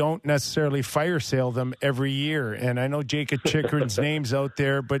 you don't necessarily fire sale them every year. And I know Jacob Chychrun's name's out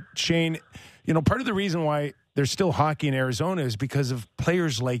there, but Shane, part of the reason why there's still hockey in Arizona is because of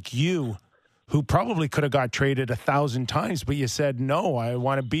players like you who probably could have got traded 1,000 times, but you said, no, I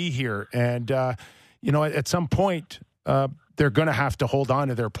want to be here. And, at some point, they're going to have to hold on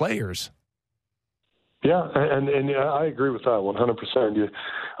to their players. Yeah, and I agree with that 100%.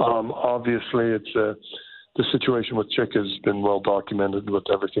 Obviously, it's the situation with Chick has been well documented with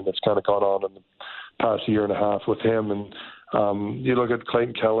everything that's kind of gone on in the past year and a half with him. And you look at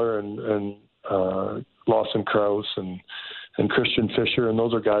Clayton Keller and Lawson Krause and Christian Fisher, and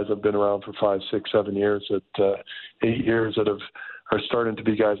those are guys that have been around for 5, 6, 7 years, 8 years that are starting to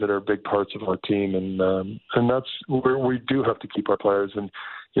be guys that are big parts of our team, and that's where we do have to keep our players. And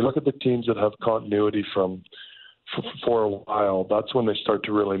you look at the teams that have continuity for a while, that's when they start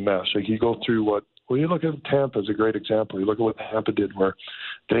to really mesh. Like you go through you look at Tampa as a great example. You look at what Tampa did, where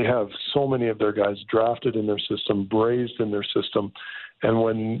they have so many of their guys drafted in their system, braised in their system, and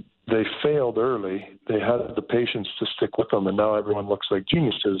when they failed early, they had the patience to stick with them, and now everyone looks like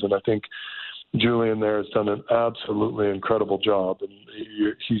geniuses. And I think Julian there has done an absolutely incredible job, and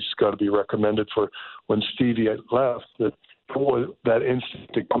he's got to be recommended for when Stevie left, that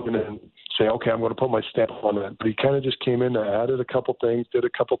instinct to come in and say, okay, I'm going to put my stamp on it. But he kind of just came in and added a couple things, did a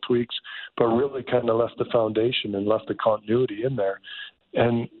couple tweaks, but really kind of left the foundation and left the continuity in there.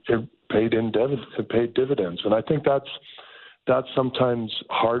 And it paid dividends. And I think that's sometimes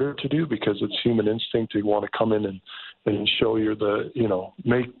harder to do because it's human instinct to want to come in and show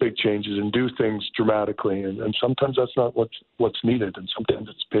make big changes and do things dramatically. And sometimes that's not what's needed. And sometimes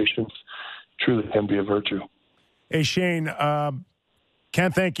it's patience truly can be a virtue. Hey, Shane,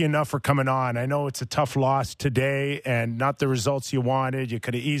 can't thank you enough for coming on. I know it's a tough loss today and not the results you wanted. You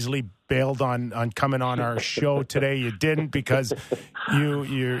could have easily bailed on coming on our show today. You didn't because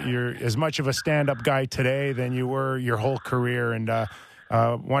you're as much of a stand-up guy today than you were your whole career. And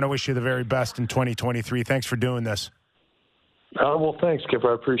want to wish you the very best in 2023. Thanks for doing this. Well, thanks, Kip.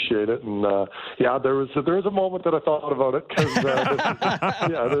 I appreciate it. And there was a moment that I thought about it because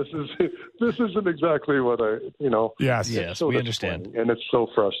this isn't exactly what I Yes, we understand, and it's so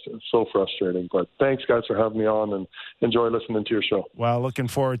frustrating. But thanks, guys, for having me on, and enjoy listening to your show. Well, looking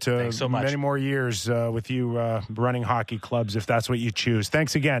forward to many more years with you running hockey clubs if that's what you choose.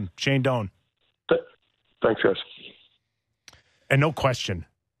 Thanks again, Shane Doan. Thanks, guys. And no question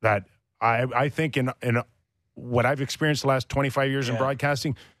that I think in what I've experienced the last 25 years in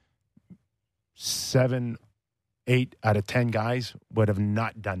broadcasting, 7, 8 out of 10 guys would have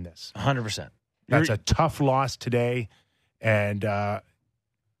not done this. 100%. That's a tough loss today, and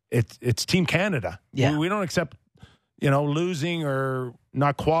it's Team Canada. Yeah. We don't accept, losing or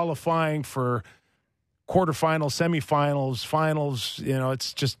not qualifying for quarterfinals, semifinals, finals.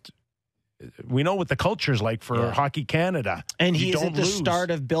 It's just we know what the culture's like for Hockey Canada. And he is at the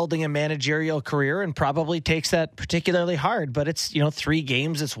start of building a managerial career and probably takes that particularly hard. But it's, 3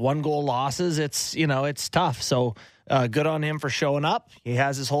 games, it's 1-goal losses. It's, it's tough. So good on him for showing up. He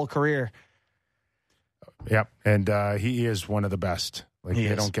has his whole career. Yep. And he is one of the best.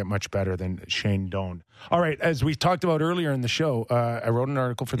 They don't get much better than Shane Doan. All right. As we talked about earlier in the show, I wrote an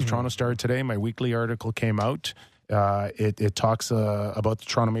article for the Toronto Star today. My weekly article came out. It talks about the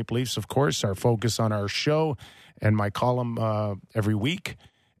Toronto Maple Leafs, of course, our focus on our show, and my column every week.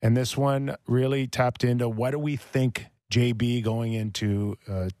 And this one really tapped into what do we think, JB, going into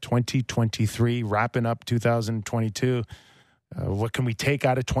 2023, wrapping up 2022. What can we take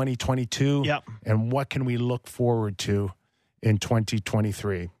out of 2022? Yep. And what can we look forward to in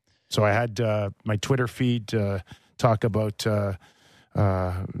 2023? So I had my Twitter feed talk about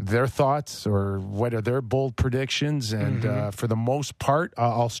their thoughts or what are their bold predictions. And for the most part,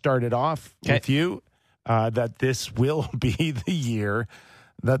 I'll start it off with you, that this will be the year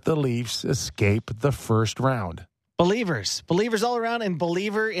that the Leafs escape the first round. Believers all around, and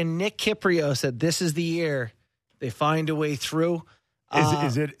believer in Nick Kypreos that this is the year they find a way through.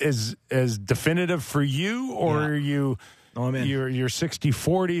 Is it as definitive for you, or are you you're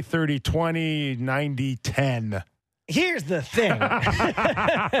 60-40, 30-20, 90-10? Here's the thing.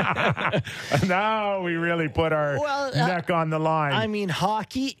 Now we really put our neck on the line. I mean,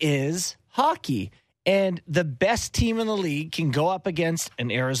 hockey is hockey. And the best team in the league can go up against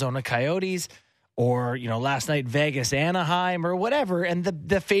an Arizona Coyotes or, last night Vegas Anaheim or whatever. And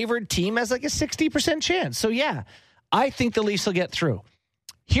the favored team has like a 60% chance. So, I think the Leafs will get through.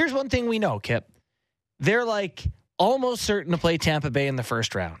 Here's one thing we know, Kip. They're like almost certain to play Tampa Bay in the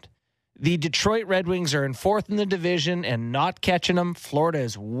first round. The Detroit Red Wings are in 4th in the division and not catching them. Florida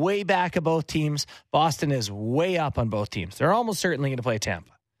is way back of both teams. Boston is way up on both teams. They're almost certainly going to play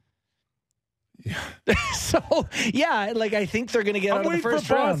Tampa. Yeah. So, yeah, like I think they're going to get out of the first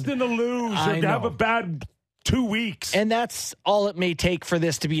round. Boston to lose or to have a bad 2 weeks. And that's all it may take for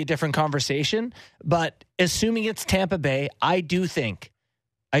this to be a different conversation. But assuming it's Tampa Bay, I do think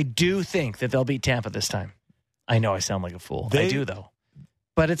that they'll beat Tampa this time. I know I sound like a fool. I do, though.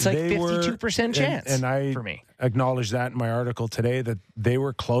 But it's like 52% chance and I for me. Acknowledged that in my article today that they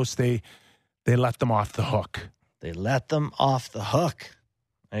were close. They let them off the hook. They let them off the hook.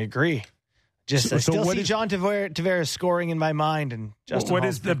 I agree. I still see John Tavares scoring in my mind. And Justin what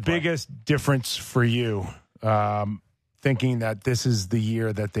Hall's is the biggest difference for you, thinking that this is the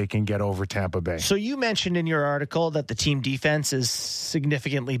year that they can get over Tampa Bay? So you mentioned in your article that the team defense is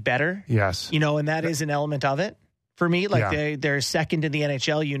significantly better. Yes. And that is an element of it. For me, they're second in the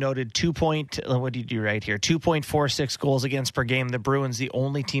NHL. You noted 2.46 goals against per game. The Bruins, the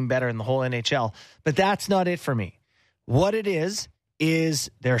only team better in the whole NHL. But that's not it for me. What it is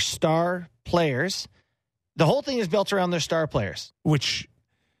their star players. The whole thing is built around their star players. Which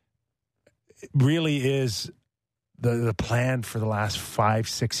really is the plan for the last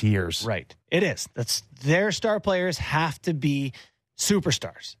 5-6 years. Right. It is. That's their star players have to be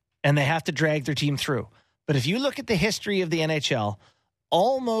superstars, and they have to drag their team through. But if you look at the history of the NHL,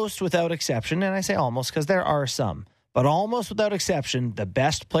 almost without exception, and I say almost because there are some, but almost without exception, the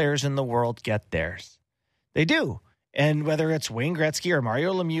best players in the world get theirs. They do. And whether it's Wayne Gretzky or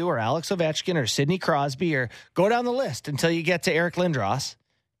Mario Lemieux or Alex Ovechkin or Sidney Crosby, or go down the list until you get to Eric Lindros,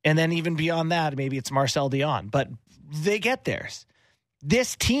 and then even beyond that, maybe it's Marcel Dion, but they get theirs.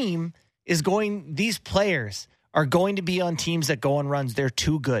 This team these players are going to be on teams that go on runs. They're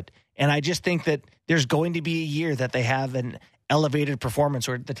too good. And I just think that there's going to be a year that they have an elevated performance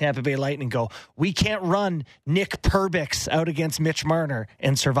where the Tampa Bay Lightning go, we can't run Nick Perbix out against Mitch Marner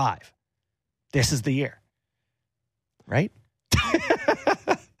and survive. This is the year. Right?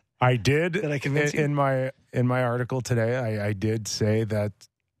 I did. Did I convince you? In my article today, I did say that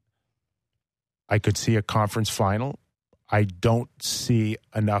I could see a conference final. I don't see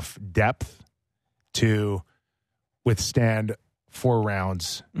enough depth to withstand 4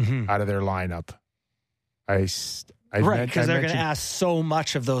 rounds out of their lineup. Because they're going to ask so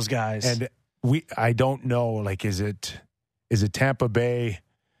much of those guys. And I don't know, like, is it Tampa Bay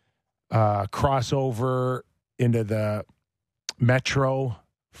crossover into the Metro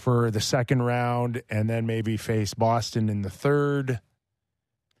for the second round and then maybe face Boston in the third?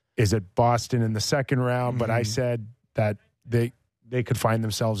 Is it Boston in the second round? But I said that they could find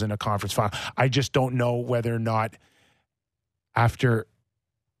themselves in a conference final. I just don't know whether or not after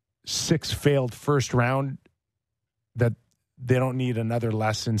 6 failed first round that they don't need another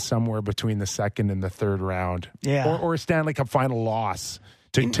lesson somewhere between the second and the third round. Yeah. Or a Stanley Cup final loss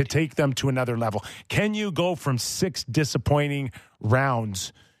to take them to another level. Can you go from 6 disappointing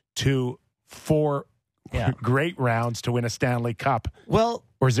rounds to 4 great rounds to win a Stanley Cup? Well,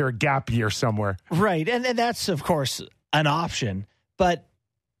 or is there a gap year somewhere? Right. And that's, of course, an option. But,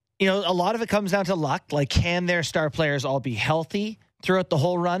 a lot of it comes down to luck. Like, can their star players all be healthy throughout the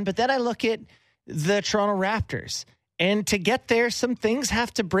whole run? But then I look at the Toronto Raptors. And to get there, some things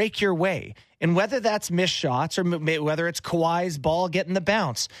have to break your way. And whether that's missed shots or whether it's Kawhi's ball getting the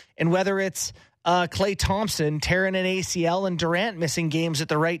bounce, and whether it's Klay Thompson tearing an ACL and Durant missing games at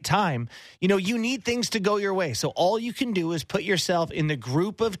the right time, you need things to go your way. So all you can do is put yourself in the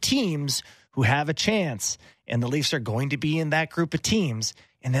group of teams who have a chance. And the Leafs are going to be in that group of teams.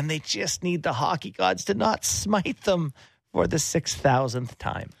 And then they just need the hockey gods to not smite them for the 6,000th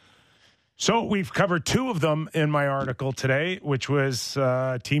time. So we've covered 2 of them in my article today, which was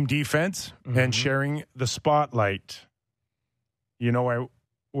team defense and sharing the spotlight. You know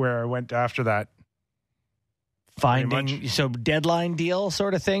where I went after that? Deadline deal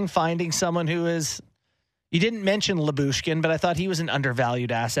sort of thing, finding someone who is... You didn't mention Lyubushkin, but I thought he was an undervalued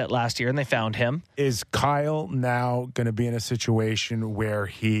asset last year, and they found him. Is Kyle now going to be in a situation where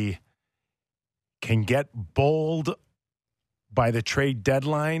he can get bold by the trade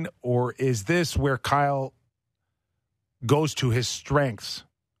deadline, or is this where Kyle goes to his strengths,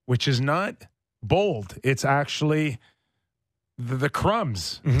 which is not bold? It's actually the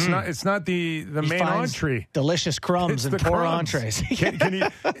crumbs. It's not the main entree. Delicious crumbs and poor entrees.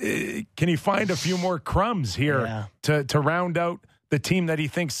 Can he find a few more crumbs here to round out the team that he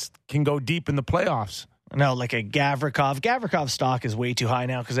thinks can go deep in the playoffs? No, like a Gavrikov. Gavrikov's stock is way too high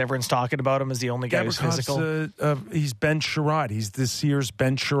now because everyone's talking about him as the only guy who's physical. He's Ben Sherrod. He's this year's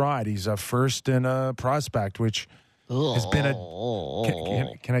Ben Sherrod. He's a first and a prospect, which has been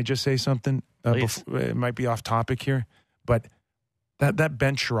a. Can I just say something? It might be off topic here, but that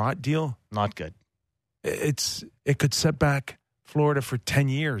Ben Sherratt deal, not good. It could set back Florida for 10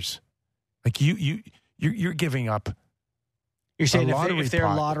 years. Like you're giving up. You're saying if they're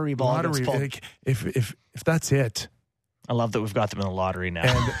lottery ball, like, if that's it. I love that we've got them in the lottery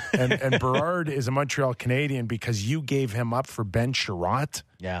now. And Berard is a Montreal Canadian because you gave him up for Ben Sherratt.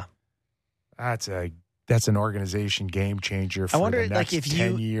 Yeah, that's an organization game changer for the next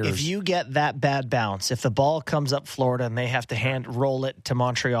 10 years. If you get that bad bounce, if the ball comes up Florida and they have to roll it to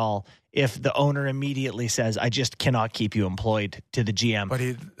Montreal, if the owner immediately says, I just cannot keep you employed to the GM. But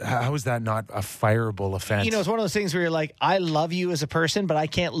how is that not a fireable offense? It's one of those things where you're like, I love you as a person, but I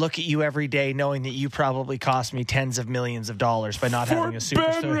can't look at you every day knowing that you probably cost me tens of millions of dollars by not having a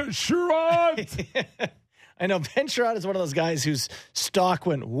superstar. Ben Sherratt! I know Ben Sherratt is one of those guys whose stock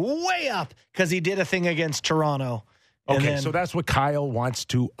went way up because he did a thing against Toronto. Okay, so that's what Kyle wants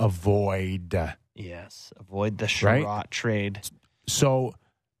to avoid. Yes, avoid the Sherratt trade. So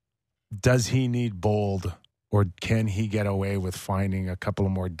does he need Bold, or can he get away with finding a couple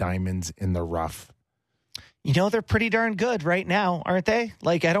of more diamonds in the rough? They're pretty darn good right now, aren't they?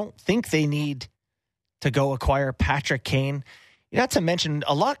 Like, I don't think they need to go acquire Patrick Kane. Not to mention,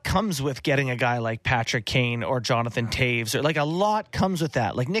 a lot comes with getting a guy like Patrick Kane or Jonathan Taves. Or like a lot comes with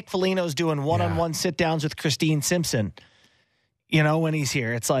that. Like Nick Foligno's doing one-on-one sit-downs with Christine Simpson. When he's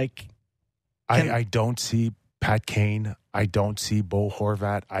here, it's like I don't see Pat Kane. I don't see Bo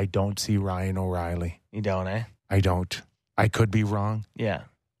Horvat. I don't see Ryan O'Reilly. You don't, eh? I don't. I could be wrong. Yeah,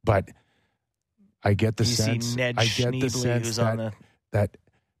 but I get the sense. See Ned Schneebly, that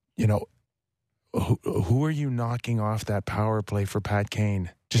who are you knocking off that power play for Pat Kane?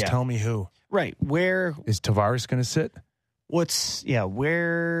 Just tell me who. Right. Where is Tavares going to sit?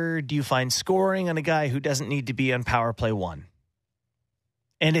 Where do you find scoring on a guy who doesn't need to be on power play one?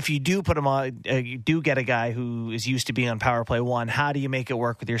 And if you do put him on, you do get a guy who is used to being on power play one, how do you make it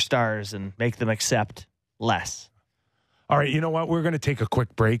work with your stars and make them accept less? All right. You know what? We're going to take a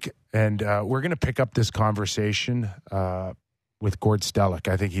quick break, and we're going to pick up this conversation with Gord Stellick.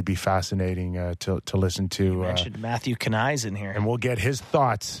 I think he'd be fascinating to listen to. You mentioned Matthew Knies in here. And we'll get his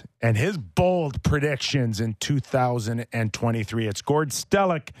thoughts and his bold predictions in 2023. It's Gord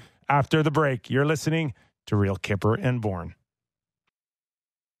Stellick after the break. You're listening to Real Kipper and Bourne.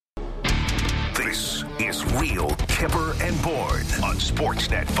 This is Real Kipper and Bourne on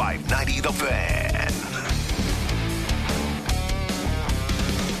Sportsnet 590 The Fan.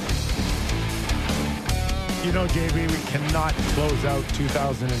 JB, we cannot close out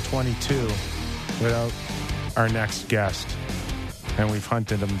 2022 without our next guest, and we've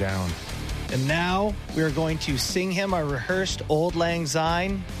hunted him down. And now we're going to sing him a rehearsed Auld Lang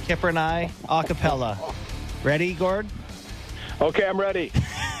Syne, Kipper and I, a cappella. Ready, Gord? Okay, I'm ready.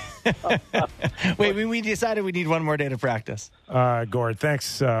 Wait, we decided we need one more day to practice. Gord,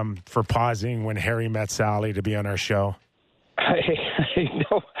 thanks for pausing when Harry met Sally to be on our show.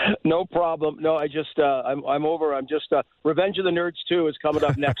 No problem. No, I just I'm over. I'm just Revenge of the Nerds 2 is coming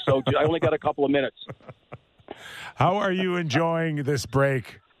up next, so I only got a couple of minutes. How are you enjoying this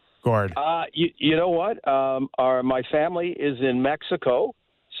break, Gord? You know what? My family is in Mexico.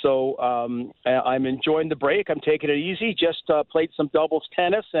 So I'm enjoying the break. I'm taking it easy. Just played some doubles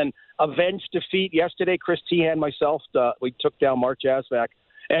tennis and avenged defeat yesterday. Chris Tehan and myself, we took down Mark Jasvak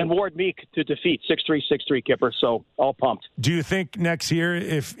and Ward Meek to defeat 6-3, 6-3, Kipper. So all pumped. Do you think next year,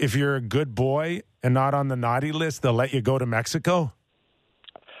 if you're a good boy and not on the naughty list, they'll let you go to Mexico?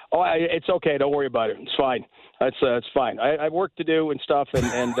 Oh, it's okay. Don't worry about it. It's fine. It's fine. I have work to do and stuff, and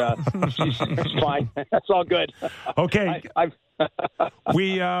it's fine. That's all good. Okay.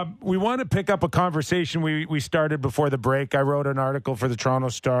 We want to pick up a conversation we started before the break. I wrote an article for the Toronto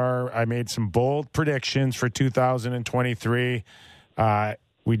Star. I made some bold predictions for 2023.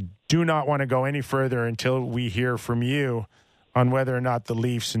 We do not want to go any further until we hear from you on whether or not the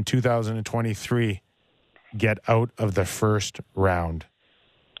Leafs in 2023 get out of the first round.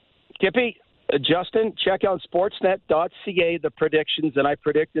 Kippy, Justin, check out sportsnet.ca, the predictions, and I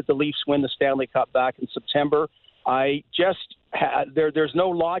predicted the Leafs win the Stanley Cup back in September. I just there's no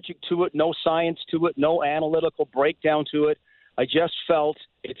logic to it, no science to it, no analytical breakdown to it. I just felt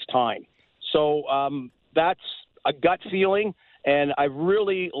it's time. So that's a gut feeling, and I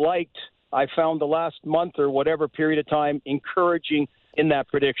really I found the last month or whatever period of time encouraging in that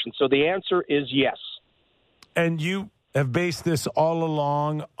prediction. So the answer is yes. And you have based this all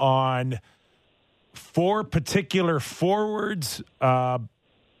along on 4 particular forwards, the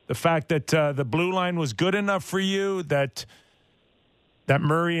fact that the blue line was good enough for you, that that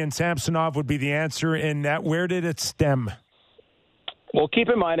Murray and Samsonov would be the answer in net. Where did it stem? Well, keep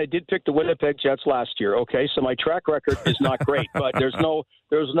in mind, I did pick the Winnipeg Jets last year. Okay, so my track record is not great, but there's no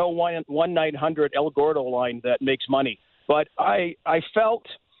 1-900 El Gordo line that makes money. But I felt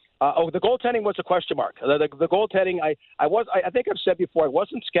the goaltending was a question mark. The goaltending, I think I've said before, I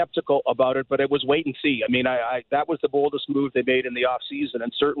wasn't skeptical about it, but it was wait and see. I mean, that was the boldest move they made in the off season,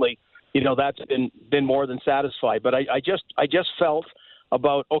 and certainly, that's been more than satisfied. But I just felt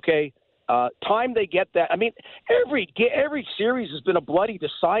about time they get that. I mean, every series has been a bloody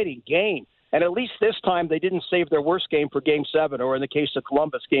deciding game, and at least this time they didn't save their worst game for Game 7, or in the case of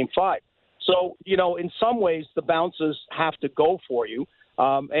Columbus, Game 5. So, in some ways the bounces have to go for you,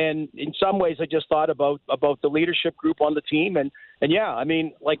 and in some ways I just thought about the leadership group on the team, and yeah, I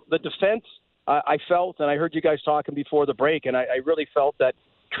mean, like the defense, I felt, and I heard you guys talking before the break, and I really felt that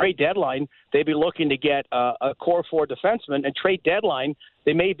trade deadline, they'd be looking to get a core 4 defenseman, and trade deadline,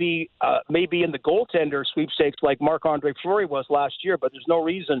 they may be in the goaltender sweepstakes like Marc-Andre Fleury was last year, but there's no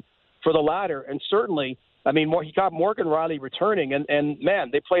reason for the latter. And certainly, I mean, he got Morgan Rielly returning, and man,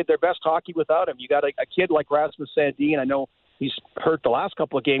 they played their best hockey without him. You got a kid like Rasmus Sandin. I know he's hurt the last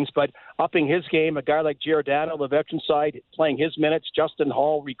couple of games, but upping his game, a guy like Giordano, the veteran side, playing his minutes, Justin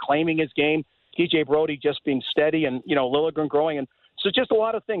Hall reclaiming his game, TJ Brody just being steady, and, Liljegren growing, and so just a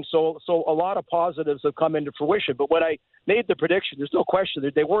lot of things. So a lot of positives have come into fruition. But when I made the prediction, there's no question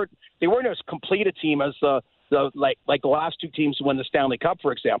that they weren't as complete a team as the last 2 teams to win the Stanley Cup,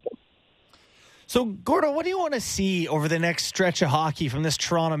 for example. So, Gordo, what do you want to see over the next stretch of hockey from this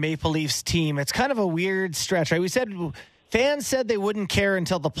Toronto Maple Leafs team? It's kind of a weird stretch, right? We said fans said they wouldn't care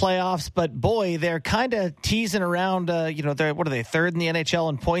until the playoffs, but boy, they're kind of teasing around, they're, what are they, 3rd in the NHL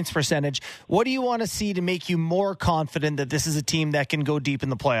in points percentage. What do you want to see to make you more confident that this is a team that can go deep in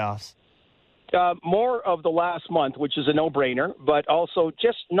the playoffs? More of the last month, which is a no-brainer, but also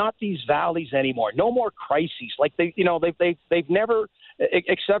just not these valleys anymore. No more crises. Like they've never,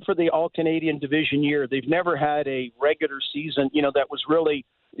 except for the All-Canadian Division year, they've never had a regular season, that was really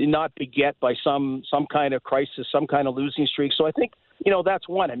not beget by some kind of crisis, some kind of losing streak. So I think, that's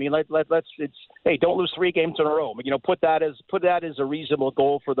one. I mean, don't lose 3 games in a row. Put that as a reasonable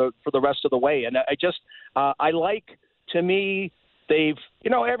goal for the rest of the way. And I like, to me, they've,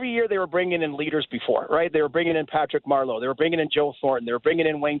 every year they were bringing in leaders before, right? They were bringing in Patrick Marleau. They were bringing in Joe Thornton. They were bringing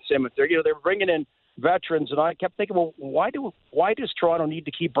in Wayne Simmons. They were bringing in veterans. And I kept thinking, well, why does Toronto need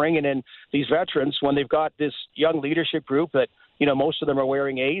to keep bringing in these veterans when they've got this young leadership group that, most of them are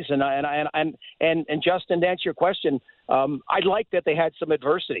wearing A's. And Justin, to answer your question, I like that they had some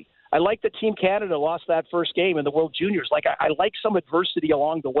adversity. I like that Team Canada lost that first game in the World Juniors. Like I like some adversity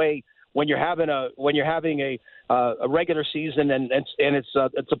along the way when you're having a regular season and it's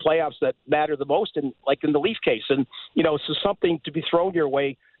the playoffs that matter the most, and like in the Leaf case, and so something to be thrown your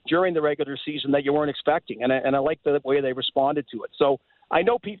way during the regular season that you weren't expecting, and I like the way they responded to it. So I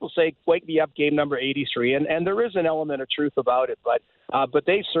know people say wake me up game number 83, and there is an element of truth about it, but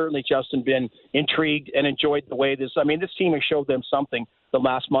they've certainly, Justin, been intrigued and enjoyed the way this team has showed them something the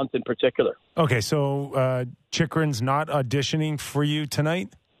last month in particular. Okay, so Chychrun's not auditioning for you tonight?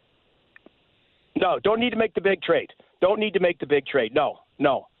 No, don't need to make the big trade. No,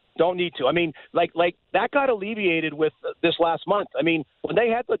 don't need to. I mean, like that got alleviated with this last month. I mean, when they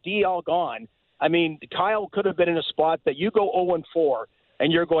had the DL gone, I mean, Kyle could have been in a spot that you go 0-4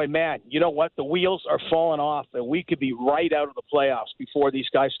 and you're going, man, you know what? The wheels are falling off and we could be right out of the playoffs before these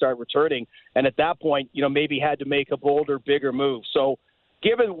guys start returning. And at that point, maybe had to make a bolder, bigger move. So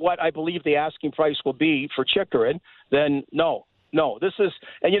given what I believe the asking price will be for Chychrun, then no, this is,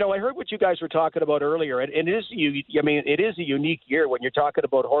 and I heard what you guys were talking about earlier, and it is a unique year when you're talking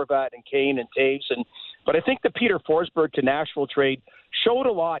about Horvat and Kane and Taves, but I think the Peter Forsberg to Nashville trade showed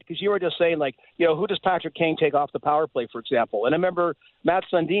a lot, because you were just saying, who does Patrick Kane take off the power play, for example? And I remember Matt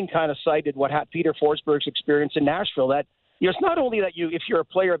Sundin kind of cited what Peter Forsberg's experience in Nashville, that it's not only that if you're a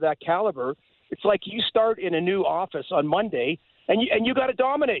player of that caliber, it's like you start in a new office on Monday and you got to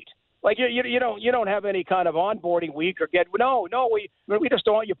dominate. Like you don't have any kind of onboarding week or we just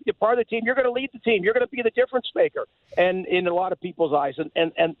don't. You're part of the team. You're going to lead the team. You're going to be the difference maker, and in a lot of people's eyes,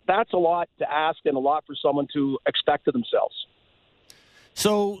 and that's a lot to ask and a lot for someone to expect of themselves.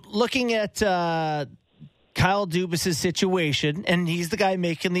 So looking at Kyle Dubas's situation, and he's the guy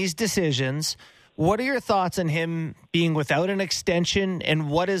making these decisions. What are your thoughts on him being without an extension,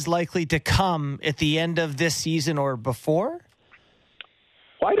 and what is likely to come at the end of this season or before?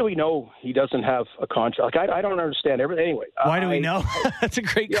 Why do we know he doesn't have a contract? I don't understand everything. Anyway, why do we know? That's a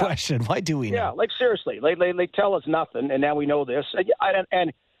great question. Why do we know? Yeah, seriously, they tell us nothing, and now we know this.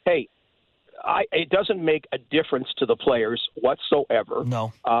 And hey, it doesn't make a difference to the players whatsoever.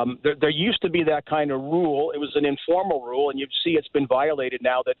 No. There used to be that kind of rule. It was an informal rule, and you see it's been violated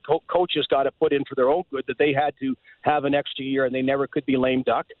now that coaches got to put in for their own good that they had to have an extra year and they never could be lame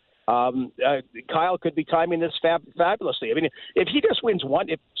duck. Kyle could be timing this fabulously. I mean, if he just wins one,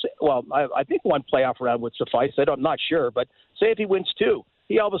 I think one playoff round would suffice. I'm not sure, but say if he wins two,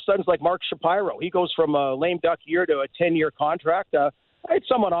 he all of a sudden's like Mark Shapiro. He goes from a lame duck year to a 10-year contract. I had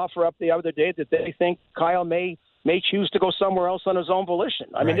someone offer up the other day that they think Kyle may choose to go somewhere else on his own volition.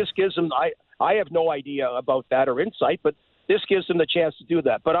 I mean, this gives him. I have no idea about that or insight, but this gives him the chance to do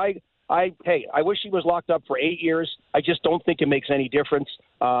that. But I wish he was locked up for 8 years. I just don't think it makes any difference.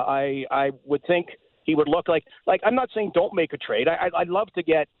 I would think he would look like I'm not saying don't make a trade. I'd love to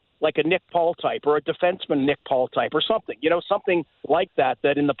get like a Nick Paul type or a defenseman Nick Paul type or something, something like that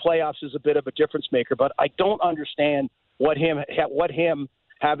in the playoffs is a bit of a difference maker. But I don't understand what him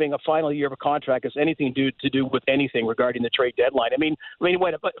having a final year of a contract has anything to do with anything regarding the trade deadline. I mean,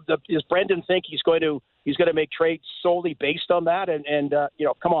 does Brendan think he's going to make trades solely based on that? And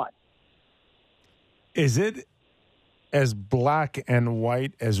come on. Is it as black and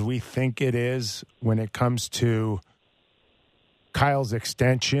white as we think it is when it comes to Kyle's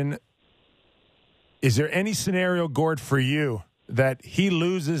extension? Is there any scenario, Gord, for you that he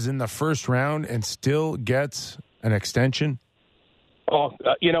loses in the first round and still gets an extension? Oh,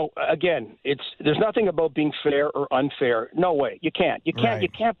 again, there's nothing about being fair or unfair. No way. You can't. You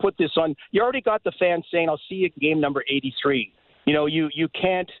can't put this on. You already got the fans saying, "I'll see you at game number 83." You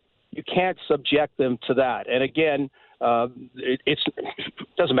can't subject them to that. And again, it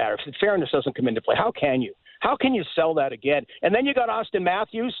doesn't matter if fairness doesn't come into play. How can you? How can you sell that again? And then you got Austin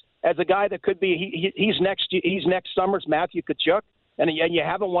Matthews as a guy that could be he's next summer's Matthew Tkachuk, and you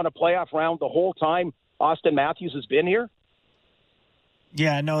haven't won a playoff round the whole time Austin Matthews has been here.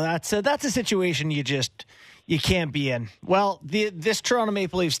 Yeah, no, that's a situation you can't be in. Well, this Toronto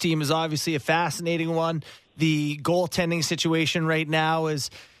Maple Leafs team is obviously a fascinating one. The goaltending situation right now is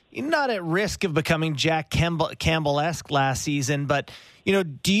not at risk of becoming Jack Campbell-esque last season, but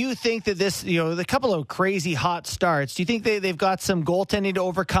do you think that this, the couple of crazy hot starts, do you think they've got some goaltending to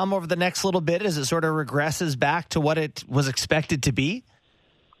overcome over the next little bit as it sort of regresses back to what it was expected to be?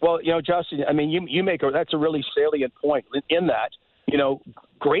 Well, Justin, I mean, you make that's a really salient point in that.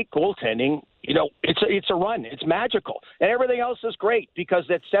 Great goaltending, it's a run. It's magical. And everything else is great because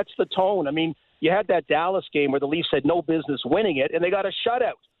it sets the tone. I mean, you had that Dallas game where the Leafs had no business winning it, and they got a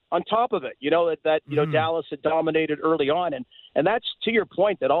shutout on top of it. Dallas had dominated early on. And that's to your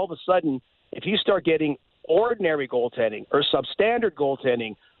point that all of a sudden, if you start getting ordinary goaltending or substandard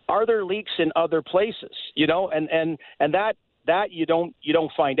goaltending, are there leaks in other places? And that you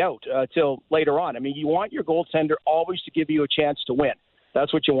don't find out till later on. I mean, you want your goaltender always to give you a chance to win.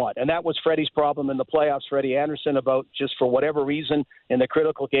 That's what you want. And that was Freddie's problem in the playoffs, Freddie Anderson, about just for whatever reason in the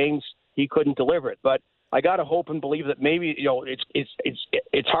critical games, he couldn't deliver it. But I got to hope and believe that maybe,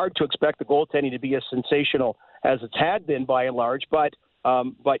 it's hard to expect the goaltending to be as sensational as it's had been by and large, but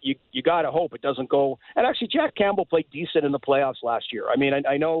you got to hope it doesn't go. And actually, Jack Campbell played decent in the playoffs last year. I mean,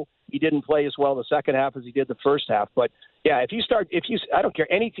 I know he didn't play as well the second half as he did the first half, but yeah, I don't care,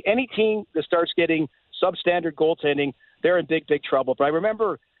 any team that starts getting substandard goaltending, they're in big trouble. But I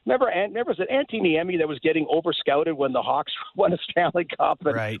remember was it Antti Niemi that was getting over-scouted when the Hawks won a Stanley Cup,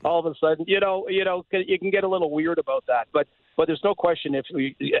 and all of a sudden, you can get a little weird about that. But there's no question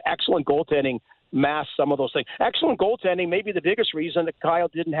excellent goaltending masks some of those things. Excellent goaltending may be the biggest reason that Kyle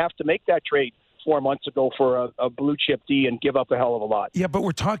didn't have to make that trade 4 months ago for a blue chip D and give up a hell of a lot. Yeah, but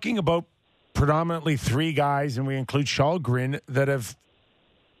we're talking about predominantly three guys, and we include Shalgren, that have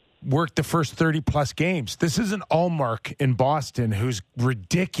worked the first 30-plus games. This isn't Allmark in Boston, who's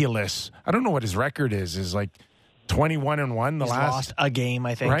ridiculous. I don't know what his record is like 21-1 He's lost a game,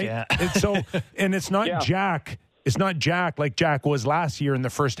 I think. Right? Yeah. And it's not Jack. It's not Jack like Jack was last year in the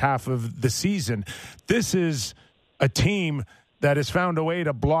first half of the season. This is a team that has found a way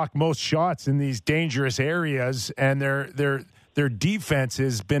to block most shots in these dangerous areas, and their defense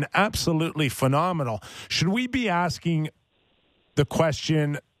has been absolutely phenomenal. Should we be asking the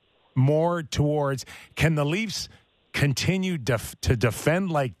question more towards, can the Leafs continue to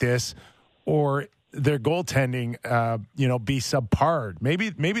defend like this, or their goaltending, be subpar?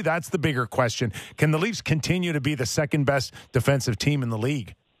 Maybe that's the bigger question. Can the Leafs continue to be the second best defensive team in the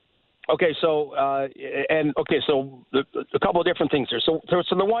league? Okay, so a couple of different things there. So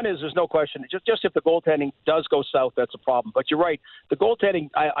the one is, there's no question. Just if the goaltending does go south, that's a problem. But you're right. The goaltending,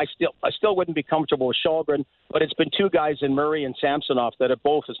 I still wouldn't be comfortable with Shalgren, but it's been two guys in Murray and Samsonov that have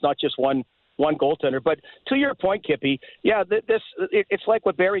both. It's not just one one goaltender. But to your point, Kippy, it's like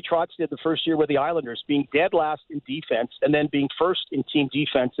what Barry Trotz did the first year with the Islanders, being dead last in defense and then being first in team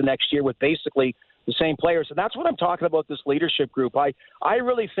defense the next year with basically the same players. And that's what I'm talking about, this leadership group. I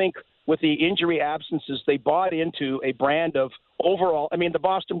really think with the injury absences, they bought into a brand of overall. I mean, the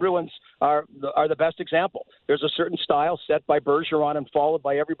Boston Bruins are the best example. There's a certain style set by Bergeron and followed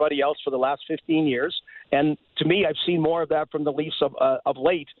by everybody else for the last 15 years. And to me, I've seen more of that from the Leafs of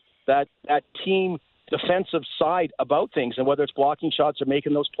late, that team defensive side about things, and whether it's blocking shots or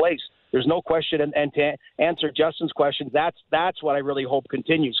making those plays. There's no question, and to answer Justin's question, that's what I really hope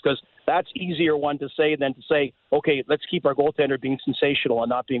continues, because that's easier one to say than to say, okay, let's keep our goaltender being sensational and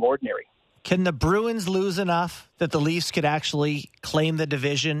not being ordinary. Can the Bruins lose enough that the Leafs could actually claim the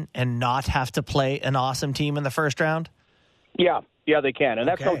division and not have to play an awesome team in the first round? Yeah, they can, and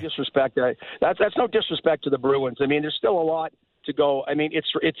that's no disrespect. That's no disrespect to the Bruins. I mean, there's still a lot to go. I mean,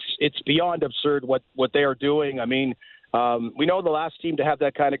 it's beyond absurd what they are doing. I mean, we know the last team to have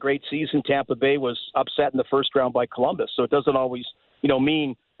that kind of great season, Tampa Bay, was upset in the first round by Columbus. So it doesn't always,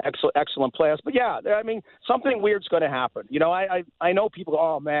 mean excellent playoffs. But yeah, I mean, something weird's going to happen. I know people.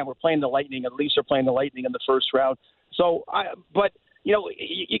 Oh man, we're playing the Lightning. At least they're playing the Lightning in the first round. So,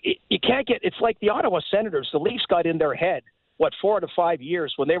 you can't get. It's like the Ottawa Senators. The Leafs got in their head 4 to 5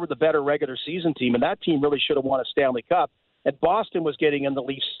 years when they were the better regular season team, and that team really should have won a Stanley Cup. And Boston was getting in the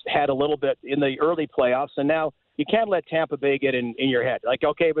Leafs' head a little bit in the early playoffs, and now you can't let Tampa Bay get in your head. Like,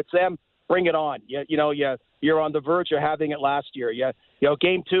 okay, if it's them, bring it on. You're on the verge of having it last year.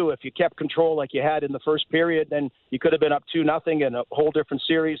 Game 2, if you kept control like you had in the first period, then you could have been up 2-0 in a whole different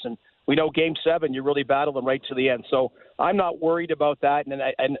series. And we know Game 7, you really battled them right to the end. So I'm not worried about that, and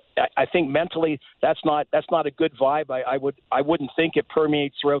I think mentally that's not a good vibe. I wouldn't think it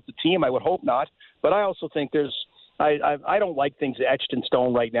permeates throughout the team. I would hope not, but I also think I don't like things etched in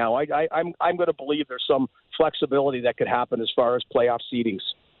stone right now. I'm going to believe there's some flexibility that could happen as far as playoff seedings.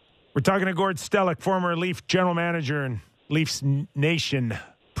 We're talking to Gord Stellick, former Leaf general manager and Leafs Nation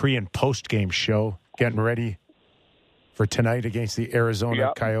pre- and post-game show, getting ready for tonight against the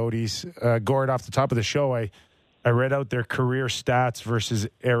Arizona Coyotes. Gord, off the top of the show, I read out their career stats versus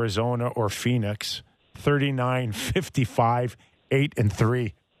Arizona or Phoenix: 39, 55,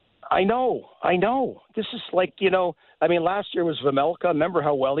 8-3. I know. This is like, last year was Vejmelka. Remember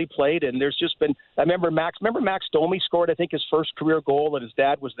how well he played? And there's just been, I remember Max Domi scored, I think, his first career goal, and his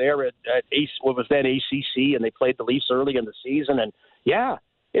dad was there at what was then ACC, and they played the Leafs early in the season. And yeah,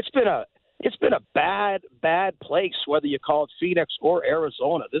 it's been a bad place, whether you call it Phoenix or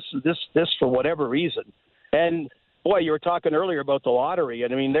Arizona. This for whatever reason. And boy, you were talking earlier about the lottery,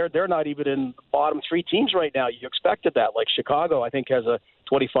 and I mean they're not even in the bottom 3 teams right now. You expected that. Like Chicago, I think, has a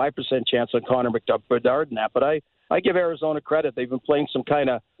 25% chance on Connor Bedard in that. But I give Arizona credit. They've been playing some kind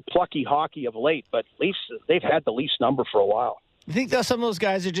of plucky hockey of late, but Leafs, they've had the Leafs number for a while. You think that some of those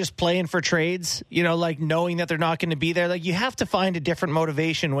guys are just playing for trades, like knowing that they're not going to be there? Like, you have to find a different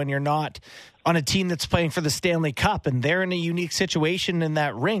motivation when you're not on a team that's playing for the Stanley Cup, and they're in a unique situation in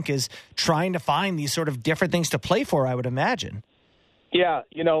that rink, is trying to find these sort of different things to play for, I would imagine. Yeah,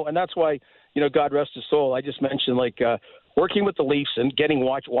 and that's why, God rest his soul, I just mentioned, working with the Leafs and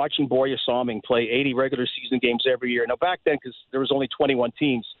watching Borje Salming play 80 regular season games every year. Now, back then, because there was only 21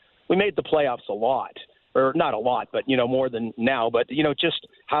 teams, we made the playoffs a lot. Or not a lot, but, more than now. But, just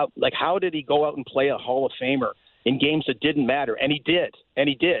how did he go out and play a Hall of Famer in games that didn't matter? And he did.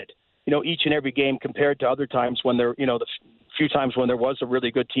 Each and every game compared to other times when the few times when there was a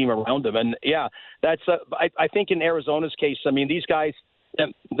really good team around him. And, yeah, that's I think in Arizona's case, I mean, these guys,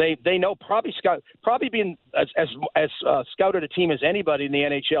 they know probably being as scouted a team as anybody in the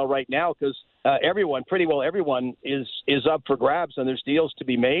NHL right now, because everyone is up for grabs, and there's deals to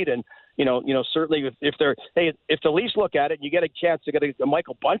be made. And certainly if the Leafs look at it, and you get a chance to get a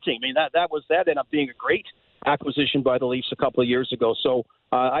Michael Bunting. I mean, that ended up being a great acquisition by the Leafs a couple of years ago. So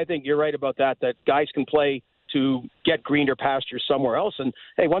I think you're right about that guys can play to get greener pastures somewhere else. And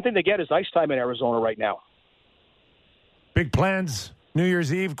hey, one thing they get is ice time in Arizona right now. Big plans New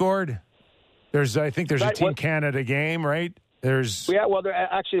Year's Eve, Gord. I think there's a Team Canada game, right? We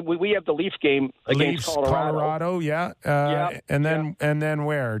have the Leaf game against Leafs, Colorado, yeah. And then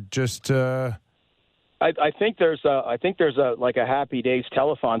where? Just I think there's a Happy Days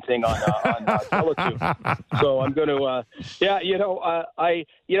telethon thing on Teletoon. So I'm going to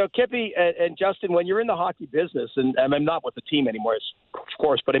Kippy and Justin, when you're in the hockey business, and I'm not with the team anymore, of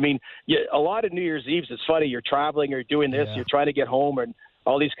course, but I mean, a lot of New Year's Eves, it's funny. You're traveling, you're doing this, you're trying to get home, and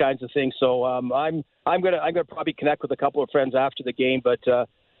all these kinds of things. So I'm gonna probably connect with a couple of friends after the game, but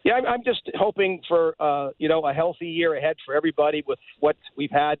I'm just hoping for a healthy year ahead for everybody with what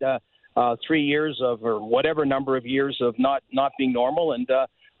we've had. 3 years of, or whatever number of years of not being normal. And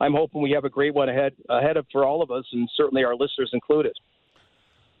I'm hoping we have a great one ahead of for all of us, and certainly our listeners included.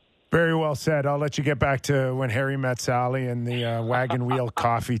 Very well said. I'll let you get back to when Harry met Sally and the wagon wheel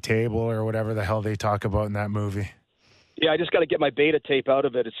coffee table or whatever the hell they talk about in that movie. Yeah, I just got to get my beta tape out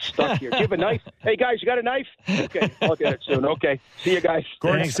of it. It's stuck here. Do you have a knife? Hey, guys, you got a knife? Okay, I'll get it soon. Okay, see you guys.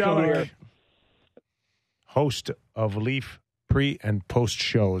 Gordon Selleck, host of Leaf pre- and post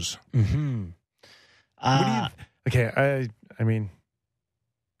shows. Mm-hmm. I mean,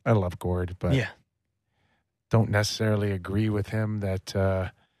 I love Gord, but don't necessarily agree with him that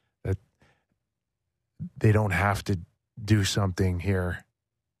that they don't have to do something here.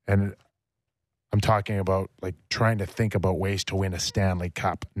 And I'm talking about like trying to think about ways to win a Stanley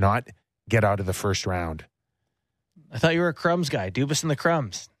Cup, not get out of the first round. I thought you were a crumbs guy. Dubas and the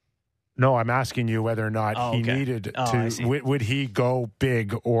crumbs. No, I'm asking you whether or not he needed to. Would he go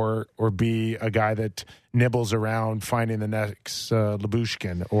big or be a guy that nibbles around finding the next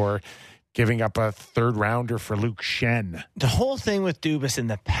Lyubushkin or giving up a third rounder for Luke Shen? The whole thing with Dubas in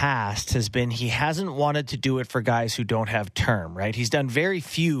the past has been he hasn't wanted to do it for guys who don't have term, right? He's done very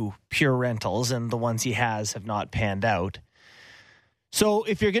few pure rentals, and the ones he has have not panned out. So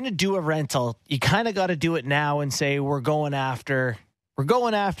if you're going to do a rental, you kind of got to do it now and say, we're going after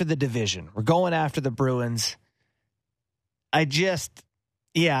the division. We're going after the Bruins. I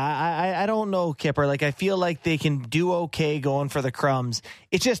don't know, Kipper. Like, I feel like they can do okay going for the crumbs.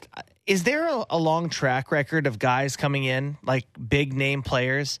 It's just, is there a long track record of guys coming in, like big name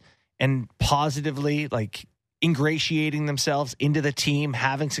players, and positively, like, ingratiating themselves into the team,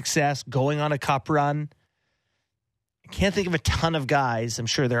 having success, going on a cup run? I can't think of a ton of guys. I'm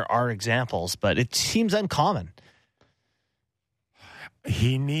sure there are examples, but it seems uncommon.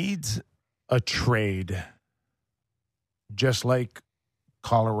 He needs a trade, just like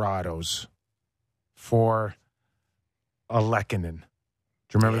Colorado's, for a Lehkonen.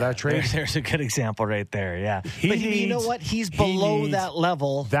 Do you remember that trade? There's a good example right there, yeah. But you know what? He's below that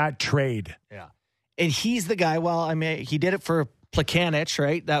level. That trade. Yeah. And he's the guy, well, I mean, he did it for Plekanec,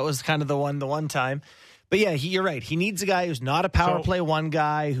 right? That was kind of the one time. But yeah, you're right. He needs a guy who's not a power play one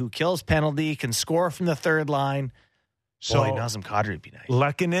guy, who kills penalty, can score from the third line. So Nazem Kadri would be nice.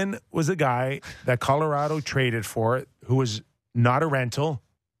 Lehkonen was a guy that Colorado traded for who was not a rental.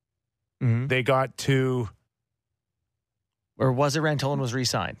 Mm-hmm. They got to... Or was a rental and was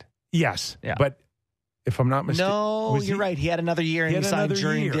re-signed? Yes. Yeah. But if I'm not mistaken... No, you're right. He had another year and he signed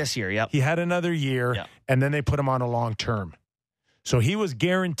during this year. Yep. He had another year, and then they put him on a long term. So he was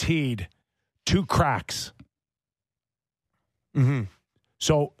guaranteed 2 cracks. Mm-hmm.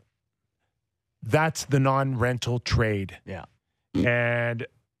 So that's the non-rental trade. Yeah. And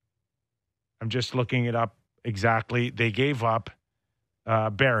I'm just looking it up exactly. They gave up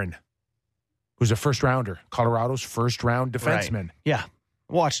Barron, who's a first-rounder, Colorado's first-round defenseman. Right. Yeah.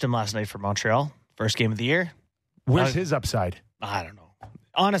 Watched him last night for Montreal. First game of the year. Where's his upside? I don't know.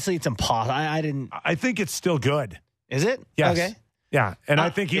 Honestly, it's impossible. I think it's still good. Is it? Yes. Okay. Yeah. And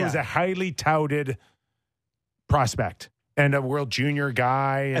I think he was a highly touted prospect and a World Junior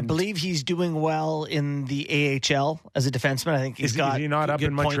guy. I believe he's doing well in the AHL as a defenseman. I think he's got is he not up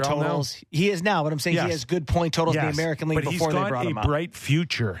in Montreal totals. now? He is now, but I'm saying he has good point totals in the American League before they brought him up. But he's got a bright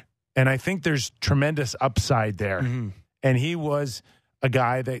future, and I think there's tremendous upside there. Mm-hmm. And he was a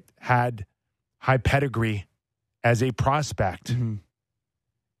guy that had high pedigree as a prospect. Mm-hmm.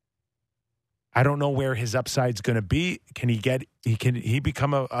 I don't know where his upside's going to be. Can he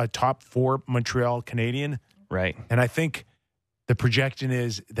become a top 4 Montreal Canadian? Right. And I think the projection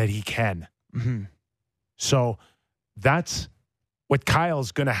is that he can. Mm-hmm. So that's what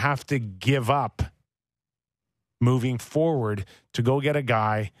Kyle's going to have to give up moving forward to go get a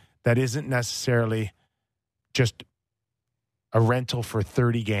guy that isn't necessarily just a rental for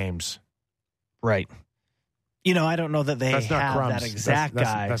 30 games. Right. You know, I don't know that they have crumbs. that exact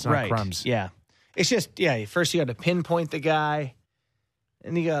guy. That's not crumbs. Yeah. It's just, first you got to pinpoint the guy,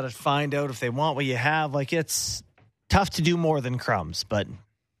 and you got to find out if they want what you have. Like, it's tough to do more than crumbs, but...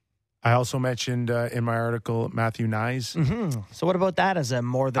 I also mentioned in my article Matthew Nyes. Mm-hmm. So what about that as a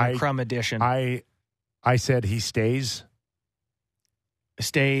more than a crumb addition? I said he stays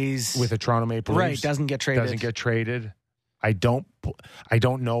with the Toronto Maple Leafs. Right, doesn't get traded. I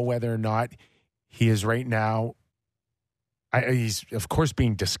don't know whether or not he is right now. He's, of course,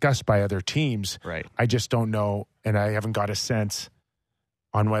 being discussed by other teams. Right. I just don't know, and I haven't got a sense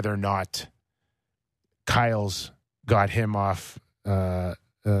on whether or not Kyle's got him off the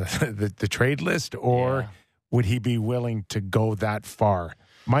trade list, or would he be willing to go that far?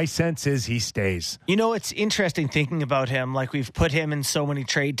 My sense is he stays. You know, it's interesting thinking about him. Like, we've put him in so many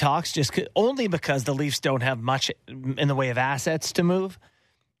trade talks only because the Leafs don't have much in the way of assets to move.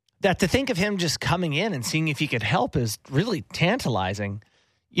 That to think of him just coming in and seeing if he could help is really tantalizing.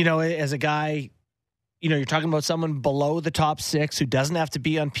 You know, as a guy, you know, you're talking about someone below the top 6 who doesn't have to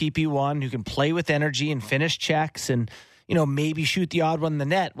be on PP1, who can play with energy and finish checks and, you know, maybe shoot the odd one in the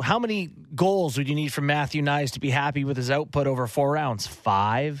net. How many goals would you need from Matthew Knies to be happy with his output over 4 rounds?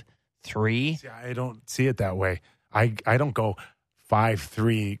 5, 3? See, I don't see it that way. I don't go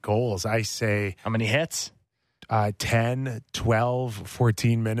 5-3 goals. I say how many hits? 10, 12,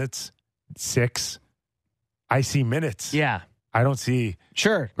 14 minutes, 6. I see minutes. Yeah. I don't see.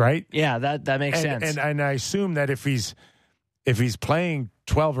 Sure. Right? Yeah, that makes sense. And I assume that if he's playing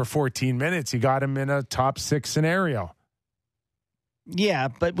 12 or 14 minutes, you got him in a top 6 scenario. Yeah,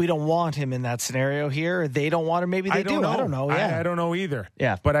 but we don't want him in that scenario here. They don't want him. Maybe they do. I don't know. Yeah. I don't know either.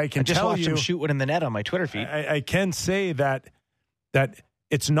 Yeah. But I can just tell watched you, him shoot one in the net on my Twitter feed. I can say that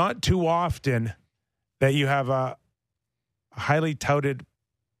it's not too often that you have a highly touted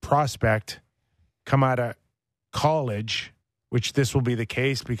prospect come out of college, which this will be the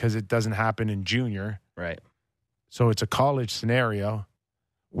case because it doesn't happen in junior. Right. So it's a college scenario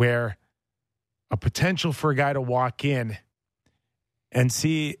where a potential for a guy to walk in and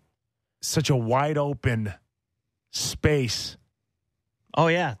see such a wide open space. Oh,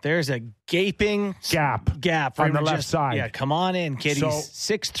 yeah. There's a gaping gap on the left side. Yeah, come on in, kid. So, he's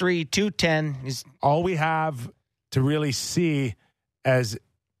 6'3", 210. He's all we have to really see as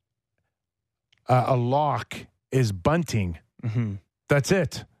a lock is bunting. Mm-hmm. That's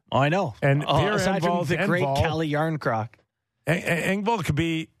it. Oh, I know. And aside from the great Kelly Yarncroc. Engvall could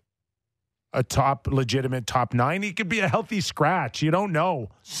be a legitimate top 9. He could be a healthy scratch. You don't know.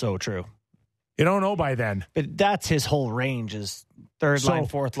 So true. You don't know by then. But that's his whole range is third line,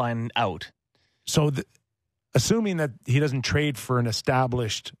 fourth line out. So assuming that he doesn't trade for an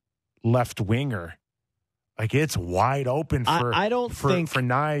established left winger, like it's wide open for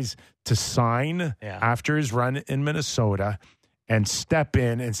Knies to sign after his run in Minnesota and step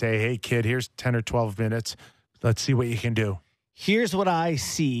in and say, hey, kid, here's 10 or 12 minutes. Let's see what you can do. Here's what I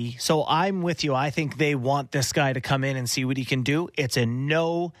see. So I'm with you. I think they want this guy to come in and see what he can do. It's a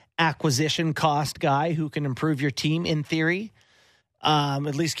no acquisition cost guy who can improve your team in theory.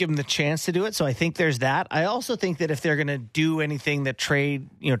 At least give him the chance to do it. So I think there's that. I also think that if they're going to do anything that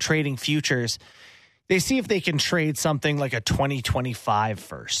trading futures, they see if they can trade something like a 2025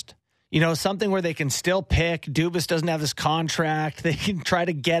 first. You know, something where they can still pick. Dubas doesn't have this contract. They can try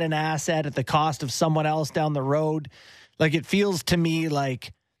to get an asset at the cost of someone else down the road. Like, it feels to me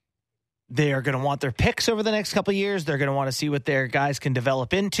like they are going to want their picks over the next couple of years. They're going to want to see what their guys can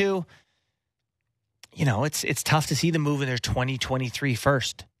develop into. You know, it's tough to see them move in their 2023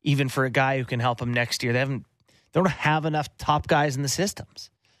 first, even for a guy who can help them next year. They don't have enough top guys in the system.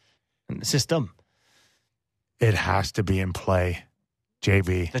 It has to be in play,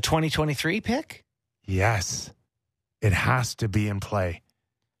 JB. The 2023 pick? Yes. It has to be in play.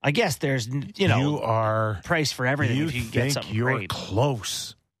 I guess there's, you are price for everything if you get something you're great.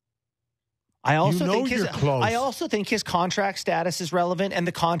 Close. I also you're close. I also think his contract status is relevant and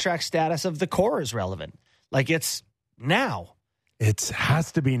the contract status of the core is relevant. Like, it's now. It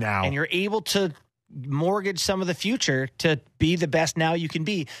has to be now. And you're able to mortgage some of the future to be the best now you can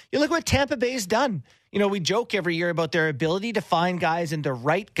be. You look what Tampa Bay's done. You know, we joke every year about their ability to find guys and the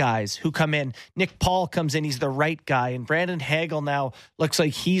right guys who come in. Nick Paul comes in, he's the right guy. And Brandon Hagel now looks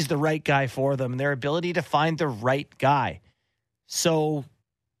like he's the right guy for them. And their ability to find the right guy. So,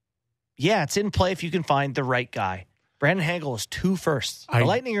 yeah, it's in play if you can find the right guy. Brandon Hagel is 2 firsts. The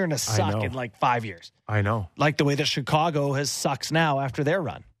Lightning are going to suck in like 5 years. I know. Like the way that Chicago sucks now after their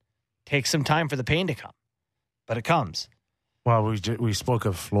run. Takes some time for the pain to come, but it comes. Well, we spoke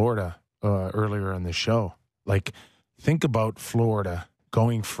of Florida earlier in the show. Like, think about Florida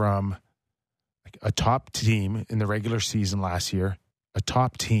going from like a top team in the regular season last year, the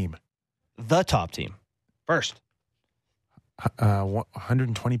top team first,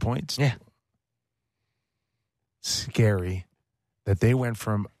 120 points. Yeah, scary that they went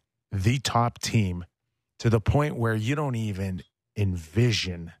from the top team to the point where you don't even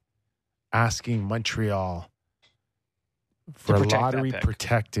envision asking Montreal for a lottery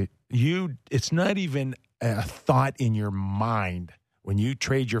protected. It's not even a thought in your mind when you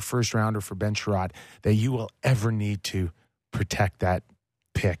trade your first rounder for Ben Sherrod that you will ever need to protect that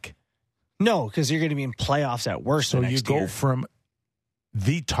pick. No, because you're going to be in playoffs at worst. So you go from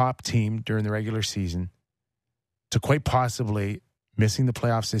the top team during the regular season to quite possibly missing the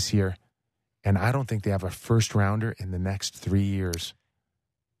playoffs this year. And I don't think they have a first rounder in the next 3 years.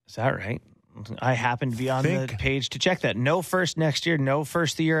 Is that right? I happen to be on the page to check that. No first next year, no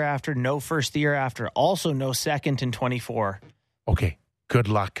first the year after, no first the year after. Also no second in 24. Okay, good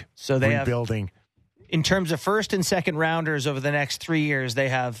luck. So they rebuilding. In terms of first and second rounders over the next 3 years, they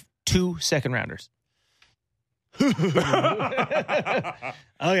have 2 second rounders. Okay,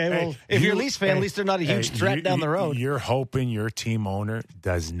 well, if you're a Leafs fan, at least they're not a huge threat down the road. You're hoping your team owner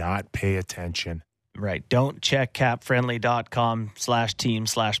does not pay attention. Right. Don't check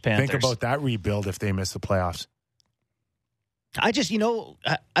capfriendly.com/team/Panthers. Think about that rebuild if they miss the playoffs. I just, I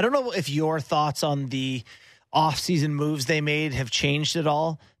don't know if your thoughts on the offseason moves they made have changed at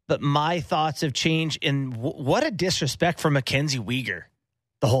all, but my thoughts have changed in what a disrespect for Mackenzie Weegar,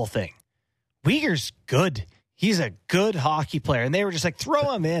 the whole thing. Weegar's good. He's a good hockey player, and they were just like,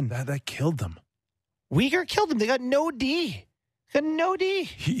 throw him in. That killed them. Weegar killed them. They got no D.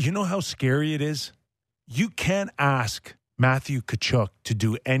 You know how scary it is? You can't ask Matthew Tkachuk to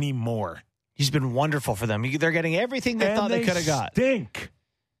do any more. He's been wonderful for them. They're getting everything they thought they could have got. Stink.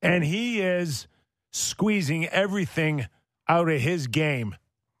 And he is squeezing everything out of his game.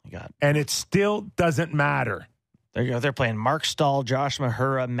 And it still doesn't matter. There you go. They're playing Mark Stahl, Josh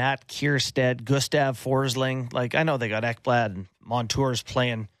Mahura, Matt Kierstead, Gustav Forsling. Like, I know they got Ekblad and Montour's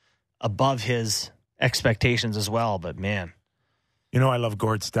playing above his expectations as well, but man. You know, I love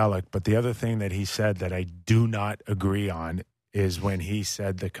Gord Stellick, but the other thing that he said that I do not agree on is when he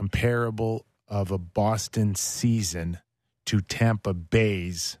said the comparable of a Boston season to Tampa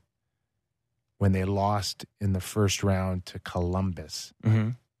Bay's when they lost in the first round to Columbus. Mm-hmm.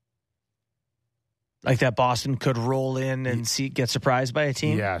 Like that Boston could roll in and get surprised by a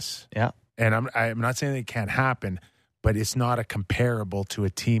team? Yes. Yeah. And I'm not saying it can't happen, but it's not a comparable to a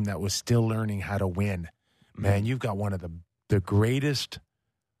team that was still learning how to win. Man, you've got one of the greatest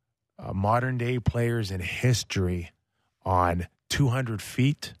modern-day players in history on 200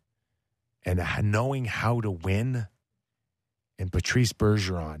 feet and knowing how to win, and Patrice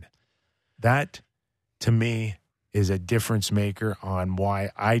Bergeron. That, to me, is a difference maker on why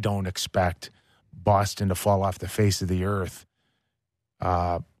I don't expect Boston to fall off the face of the earth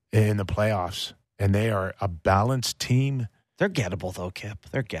in the playoffs. And they are a balanced team. They're gettable, though, Kip.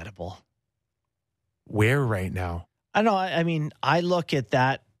 They're gettable. Where right now? I know. I mean, I look at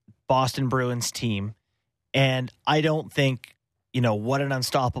that Boston Bruins team, and I don't think, what an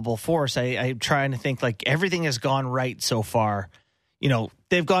unstoppable force. I'm trying to think, like, everything has gone right so far.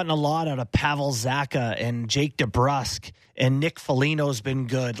 They've gotten a lot out of Pavel Zacha and Jake DeBrusk, and Nick Foligno's been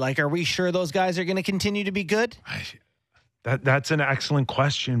good. Like, are we sure those guys are going to continue to be good? That's an excellent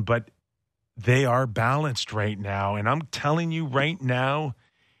question, but they are balanced right now. And I'm telling you right now,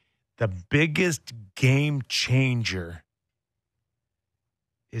 the biggest game changer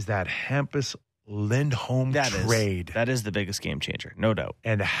is that Hampus Lindholm trade. That is the biggest game changer, no doubt.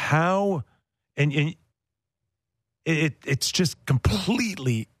 And how, and it's just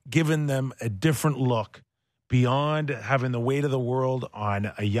completely given them a different look beyond having the weight of the world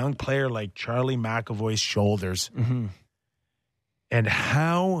on a young player like Charlie McAvoy's shoulders. Mm-hmm. And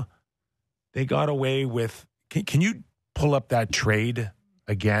how they got away with, can you pull up that trade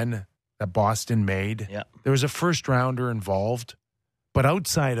again that Boston made? Yeah. There was a first rounder involved, but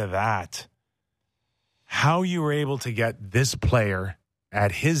outside of that, how you were able to get this player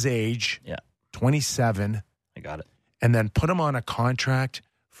at his age, 27. I got it. And then put him on a contract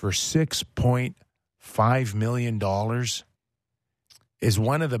for $6.5 million is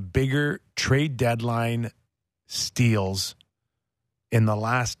one of the bigger trade deadline steals in the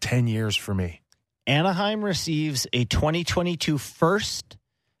last 10 years for me. Anaheim receives a 2022 first,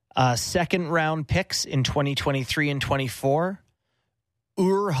 second round picks in 2023 and 24,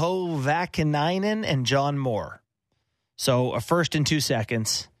 Urho Vakanainen and John Moore. So a first and 2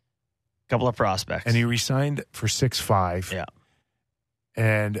 seconds, a couple of prospects. And he re-signed for 6.5. Yeah.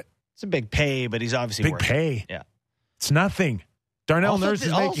 And it's a big pay, but he's obviously big worth pay. It. Yeah. It's nothing. Darnell Nurse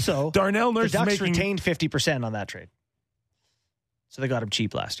is making. Darnell Nurse the Ducks is making, retained 50% on that trade. So they got him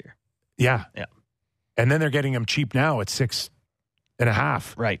cheap last year. Yeah. Yeah. And then they're getting him cheap now at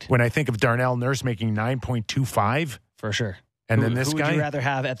 6.5. Right. When I think of Darnell Nurse making 9.25. For sure. And then this who guy. Would you rather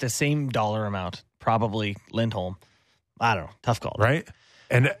have at the same dollar amount? Probably Lindholm. I don't know. Tough call. Right.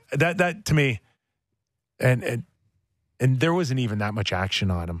 And that to me, and there wasn't even that much action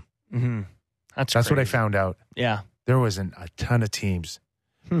on him. Mm-hmm. That's what I found out. Yeah. There wasn't a ton of teams.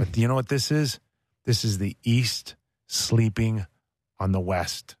 But you know what this is? This is the East sleeping on the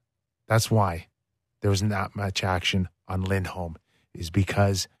West. That's why there wasn't that much action on Lindholm, is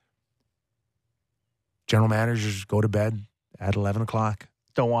because general managers go to bed at 11 o'clock.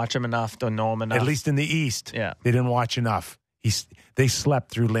 Don't watch him enough. Don't know him enough. At least in the East. Yeah. They didn't watch enough. They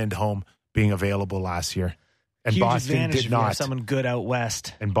slept through Lindholm being available last year. And Huge Boston advantage did if you have not. someone good out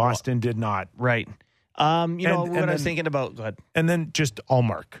west. And Boston did not. Right. I was then- thinking about. Go ahead. And then just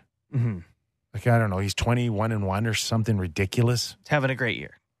Allmark. Mm-hmm. Like, I don't know, he's 21-1 or something ridiculous. He's having a great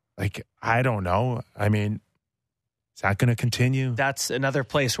year. Like, I don't know. I mean, is that going to continue? That's another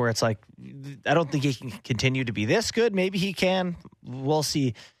place where it's like, I don't think he can continue to be this good. Maybe he can. We'll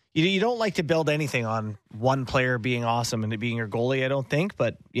see. You don't like to build anything on one player being awesome and it being your goalie, I don't think.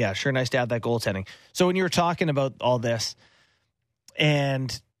 But yeah, sure, nice to have that goaltending. So when you were talking about all this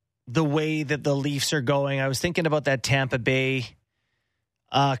and the way that the Leafs are going, I was thinking about that Tampa Bay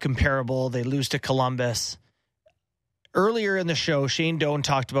comparable. They lose to Columbus. Earlier in the show, Shane Doan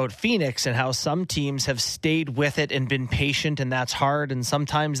talked about Phoenix and how some teams have stayed with it and been patient, and that's hard, and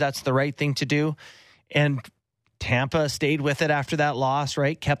sometimes that's the right thing to do. And Tampa stayed with it after that loss,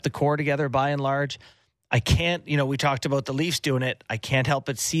 right? Kept the core together by and large. I can't, we talked about the Leafs doing it. I can't help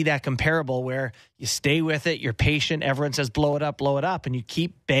but see that comparable where you stay with it, you're patient, everyone says blow it up, and you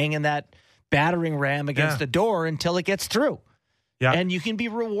keep banging that battering ram against the door until it gets through. Yeah. And you can be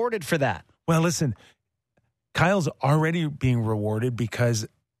rewarded for that. Well, listen, Kyle's already being rewarded because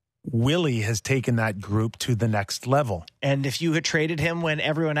Willie has taken that group to the next level. And if you had traded him when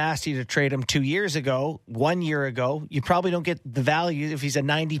everyone asked you to trade him 2 years ago, 1 year ago, you probably don't get the value if he's a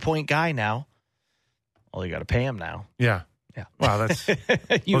 90-point guy now. Well, you got to pay him now. Yeah. Yeah. Well, those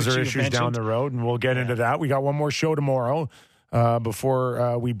are issues down the road, and we'll get into that. We got one more show tomorrow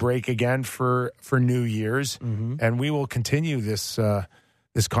before we break again for New Year's, and we will continue this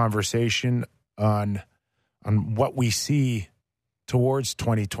conversation on what we see towards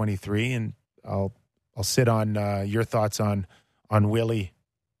 2023, and I'll sit on your thoughts on Willie,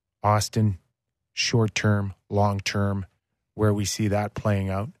 Austin, short term, long term, where we see that playing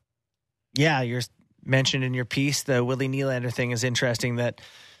out. Yeah, you're mentioned in your piece, the Willie Nylander thing is interesting. That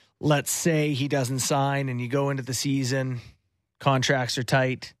let's say he doesn't sign, and you go into the season, contracts are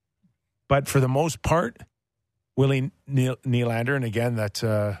tight, but for the most part, Willie Nylander, and again, that's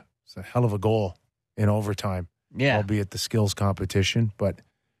a hell of a goal in overtime. Yeah, albeit the skills competition, but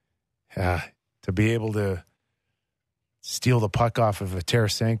to be able to steal the puck off of a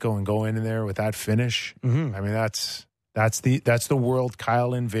Tarasenko and go in there with that finish, I mean that's the world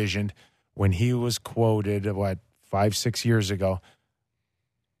Kyle envisioned when he was quoted 5-6 years ago.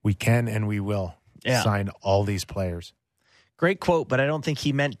 We can and we will sign all these players. Great quote, but I don't think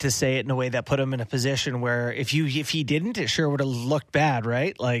he meant to say it in a way that put him in a position where if he didn't, it sure would have looked bad,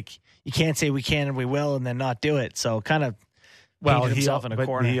 right? Like, you can't say we can and we will and then not do it. So kind of painted himself in a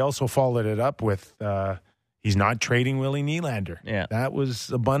corner. He also followed it up with he's not trading Willie Nylander. Yeah. That was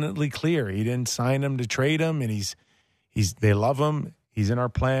abundantly clear. He didn't sign him to trade him, and they love him. He's in our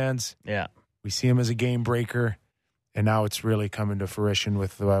plans. Yeah. We see him as a game breaker, and now it's really coming to fruition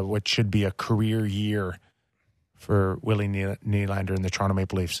with what should be a career year for Willie Nylander and the Toronto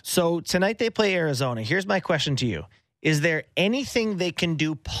Maple Leafs. So tonight they play Arizona. Here's my question to you. Is there anything they can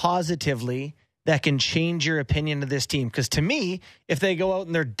do positively that can change your opinion of this team? Because to me, if they go out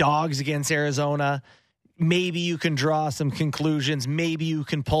and they're dogs against Arizona, maybe you can draw some conclusions. Maybe you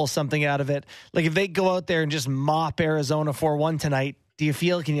can pull something out of it. Like if they go out there and just mop Arizona 4-1 tonight, do you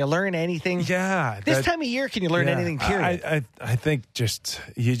feel, can you learn anything? Yeah. This time of year, can you learn anything, period? I think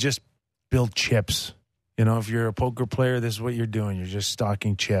you just build chips. If you're a poker player, this is what you're doing. You're just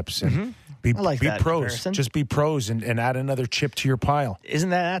stocking chips and be pros. Comparison. Just be pros and add another chip to your pile.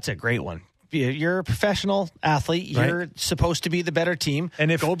 That's a great one. You're a professional athlete. Right. You're supposed to be the better team.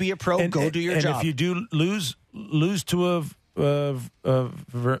 And go be a pro. Go do your job. And if you do lose to a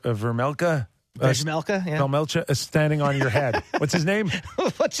Vermelka. Vejmelka, yeah. Velmelcha is standing on your head. What's his name?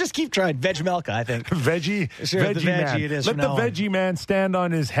 Let's just keep trying. Vejmelka, I think. Veggie. Sure, veggie man. It is. Let the veggie man stand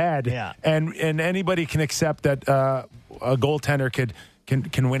on his head. Yeah. And anybody can accept that a goaltender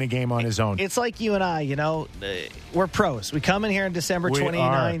can win a game on his own. It's like you and I, we're pros. We come in here on December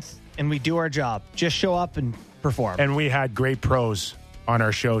 29th and we do our job. Just show up and perform. And we had great pros on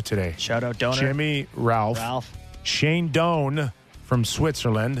our show today. Shout out Donor. Jimmy, Ralph. Shane Doan from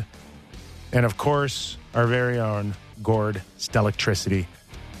Switzerland. And, of course, our very own Gord Stellectricity,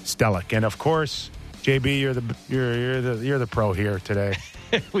 Stellic. And, of course, JB, you're the pro here today.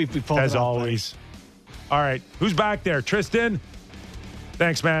 we pulled as always. All right. Who's back there? Tristan?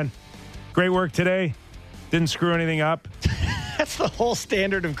 Thanks, man. Great work today. Didn't screw anything up. That's the whole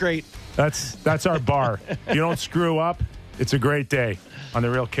standard of great. That's our bar. You don't screw up. It's a great day on the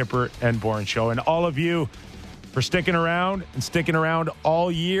Real Kipper and Bourne Show. And all of you for sticking around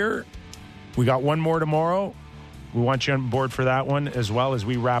all year. We got one more tomorrow. We want you on board for that one as well as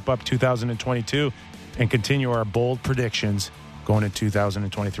we wrap up 2022. and continue our bold predictions going into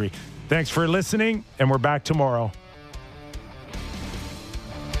 2023. Thanks for listening, and we're back tomorrow.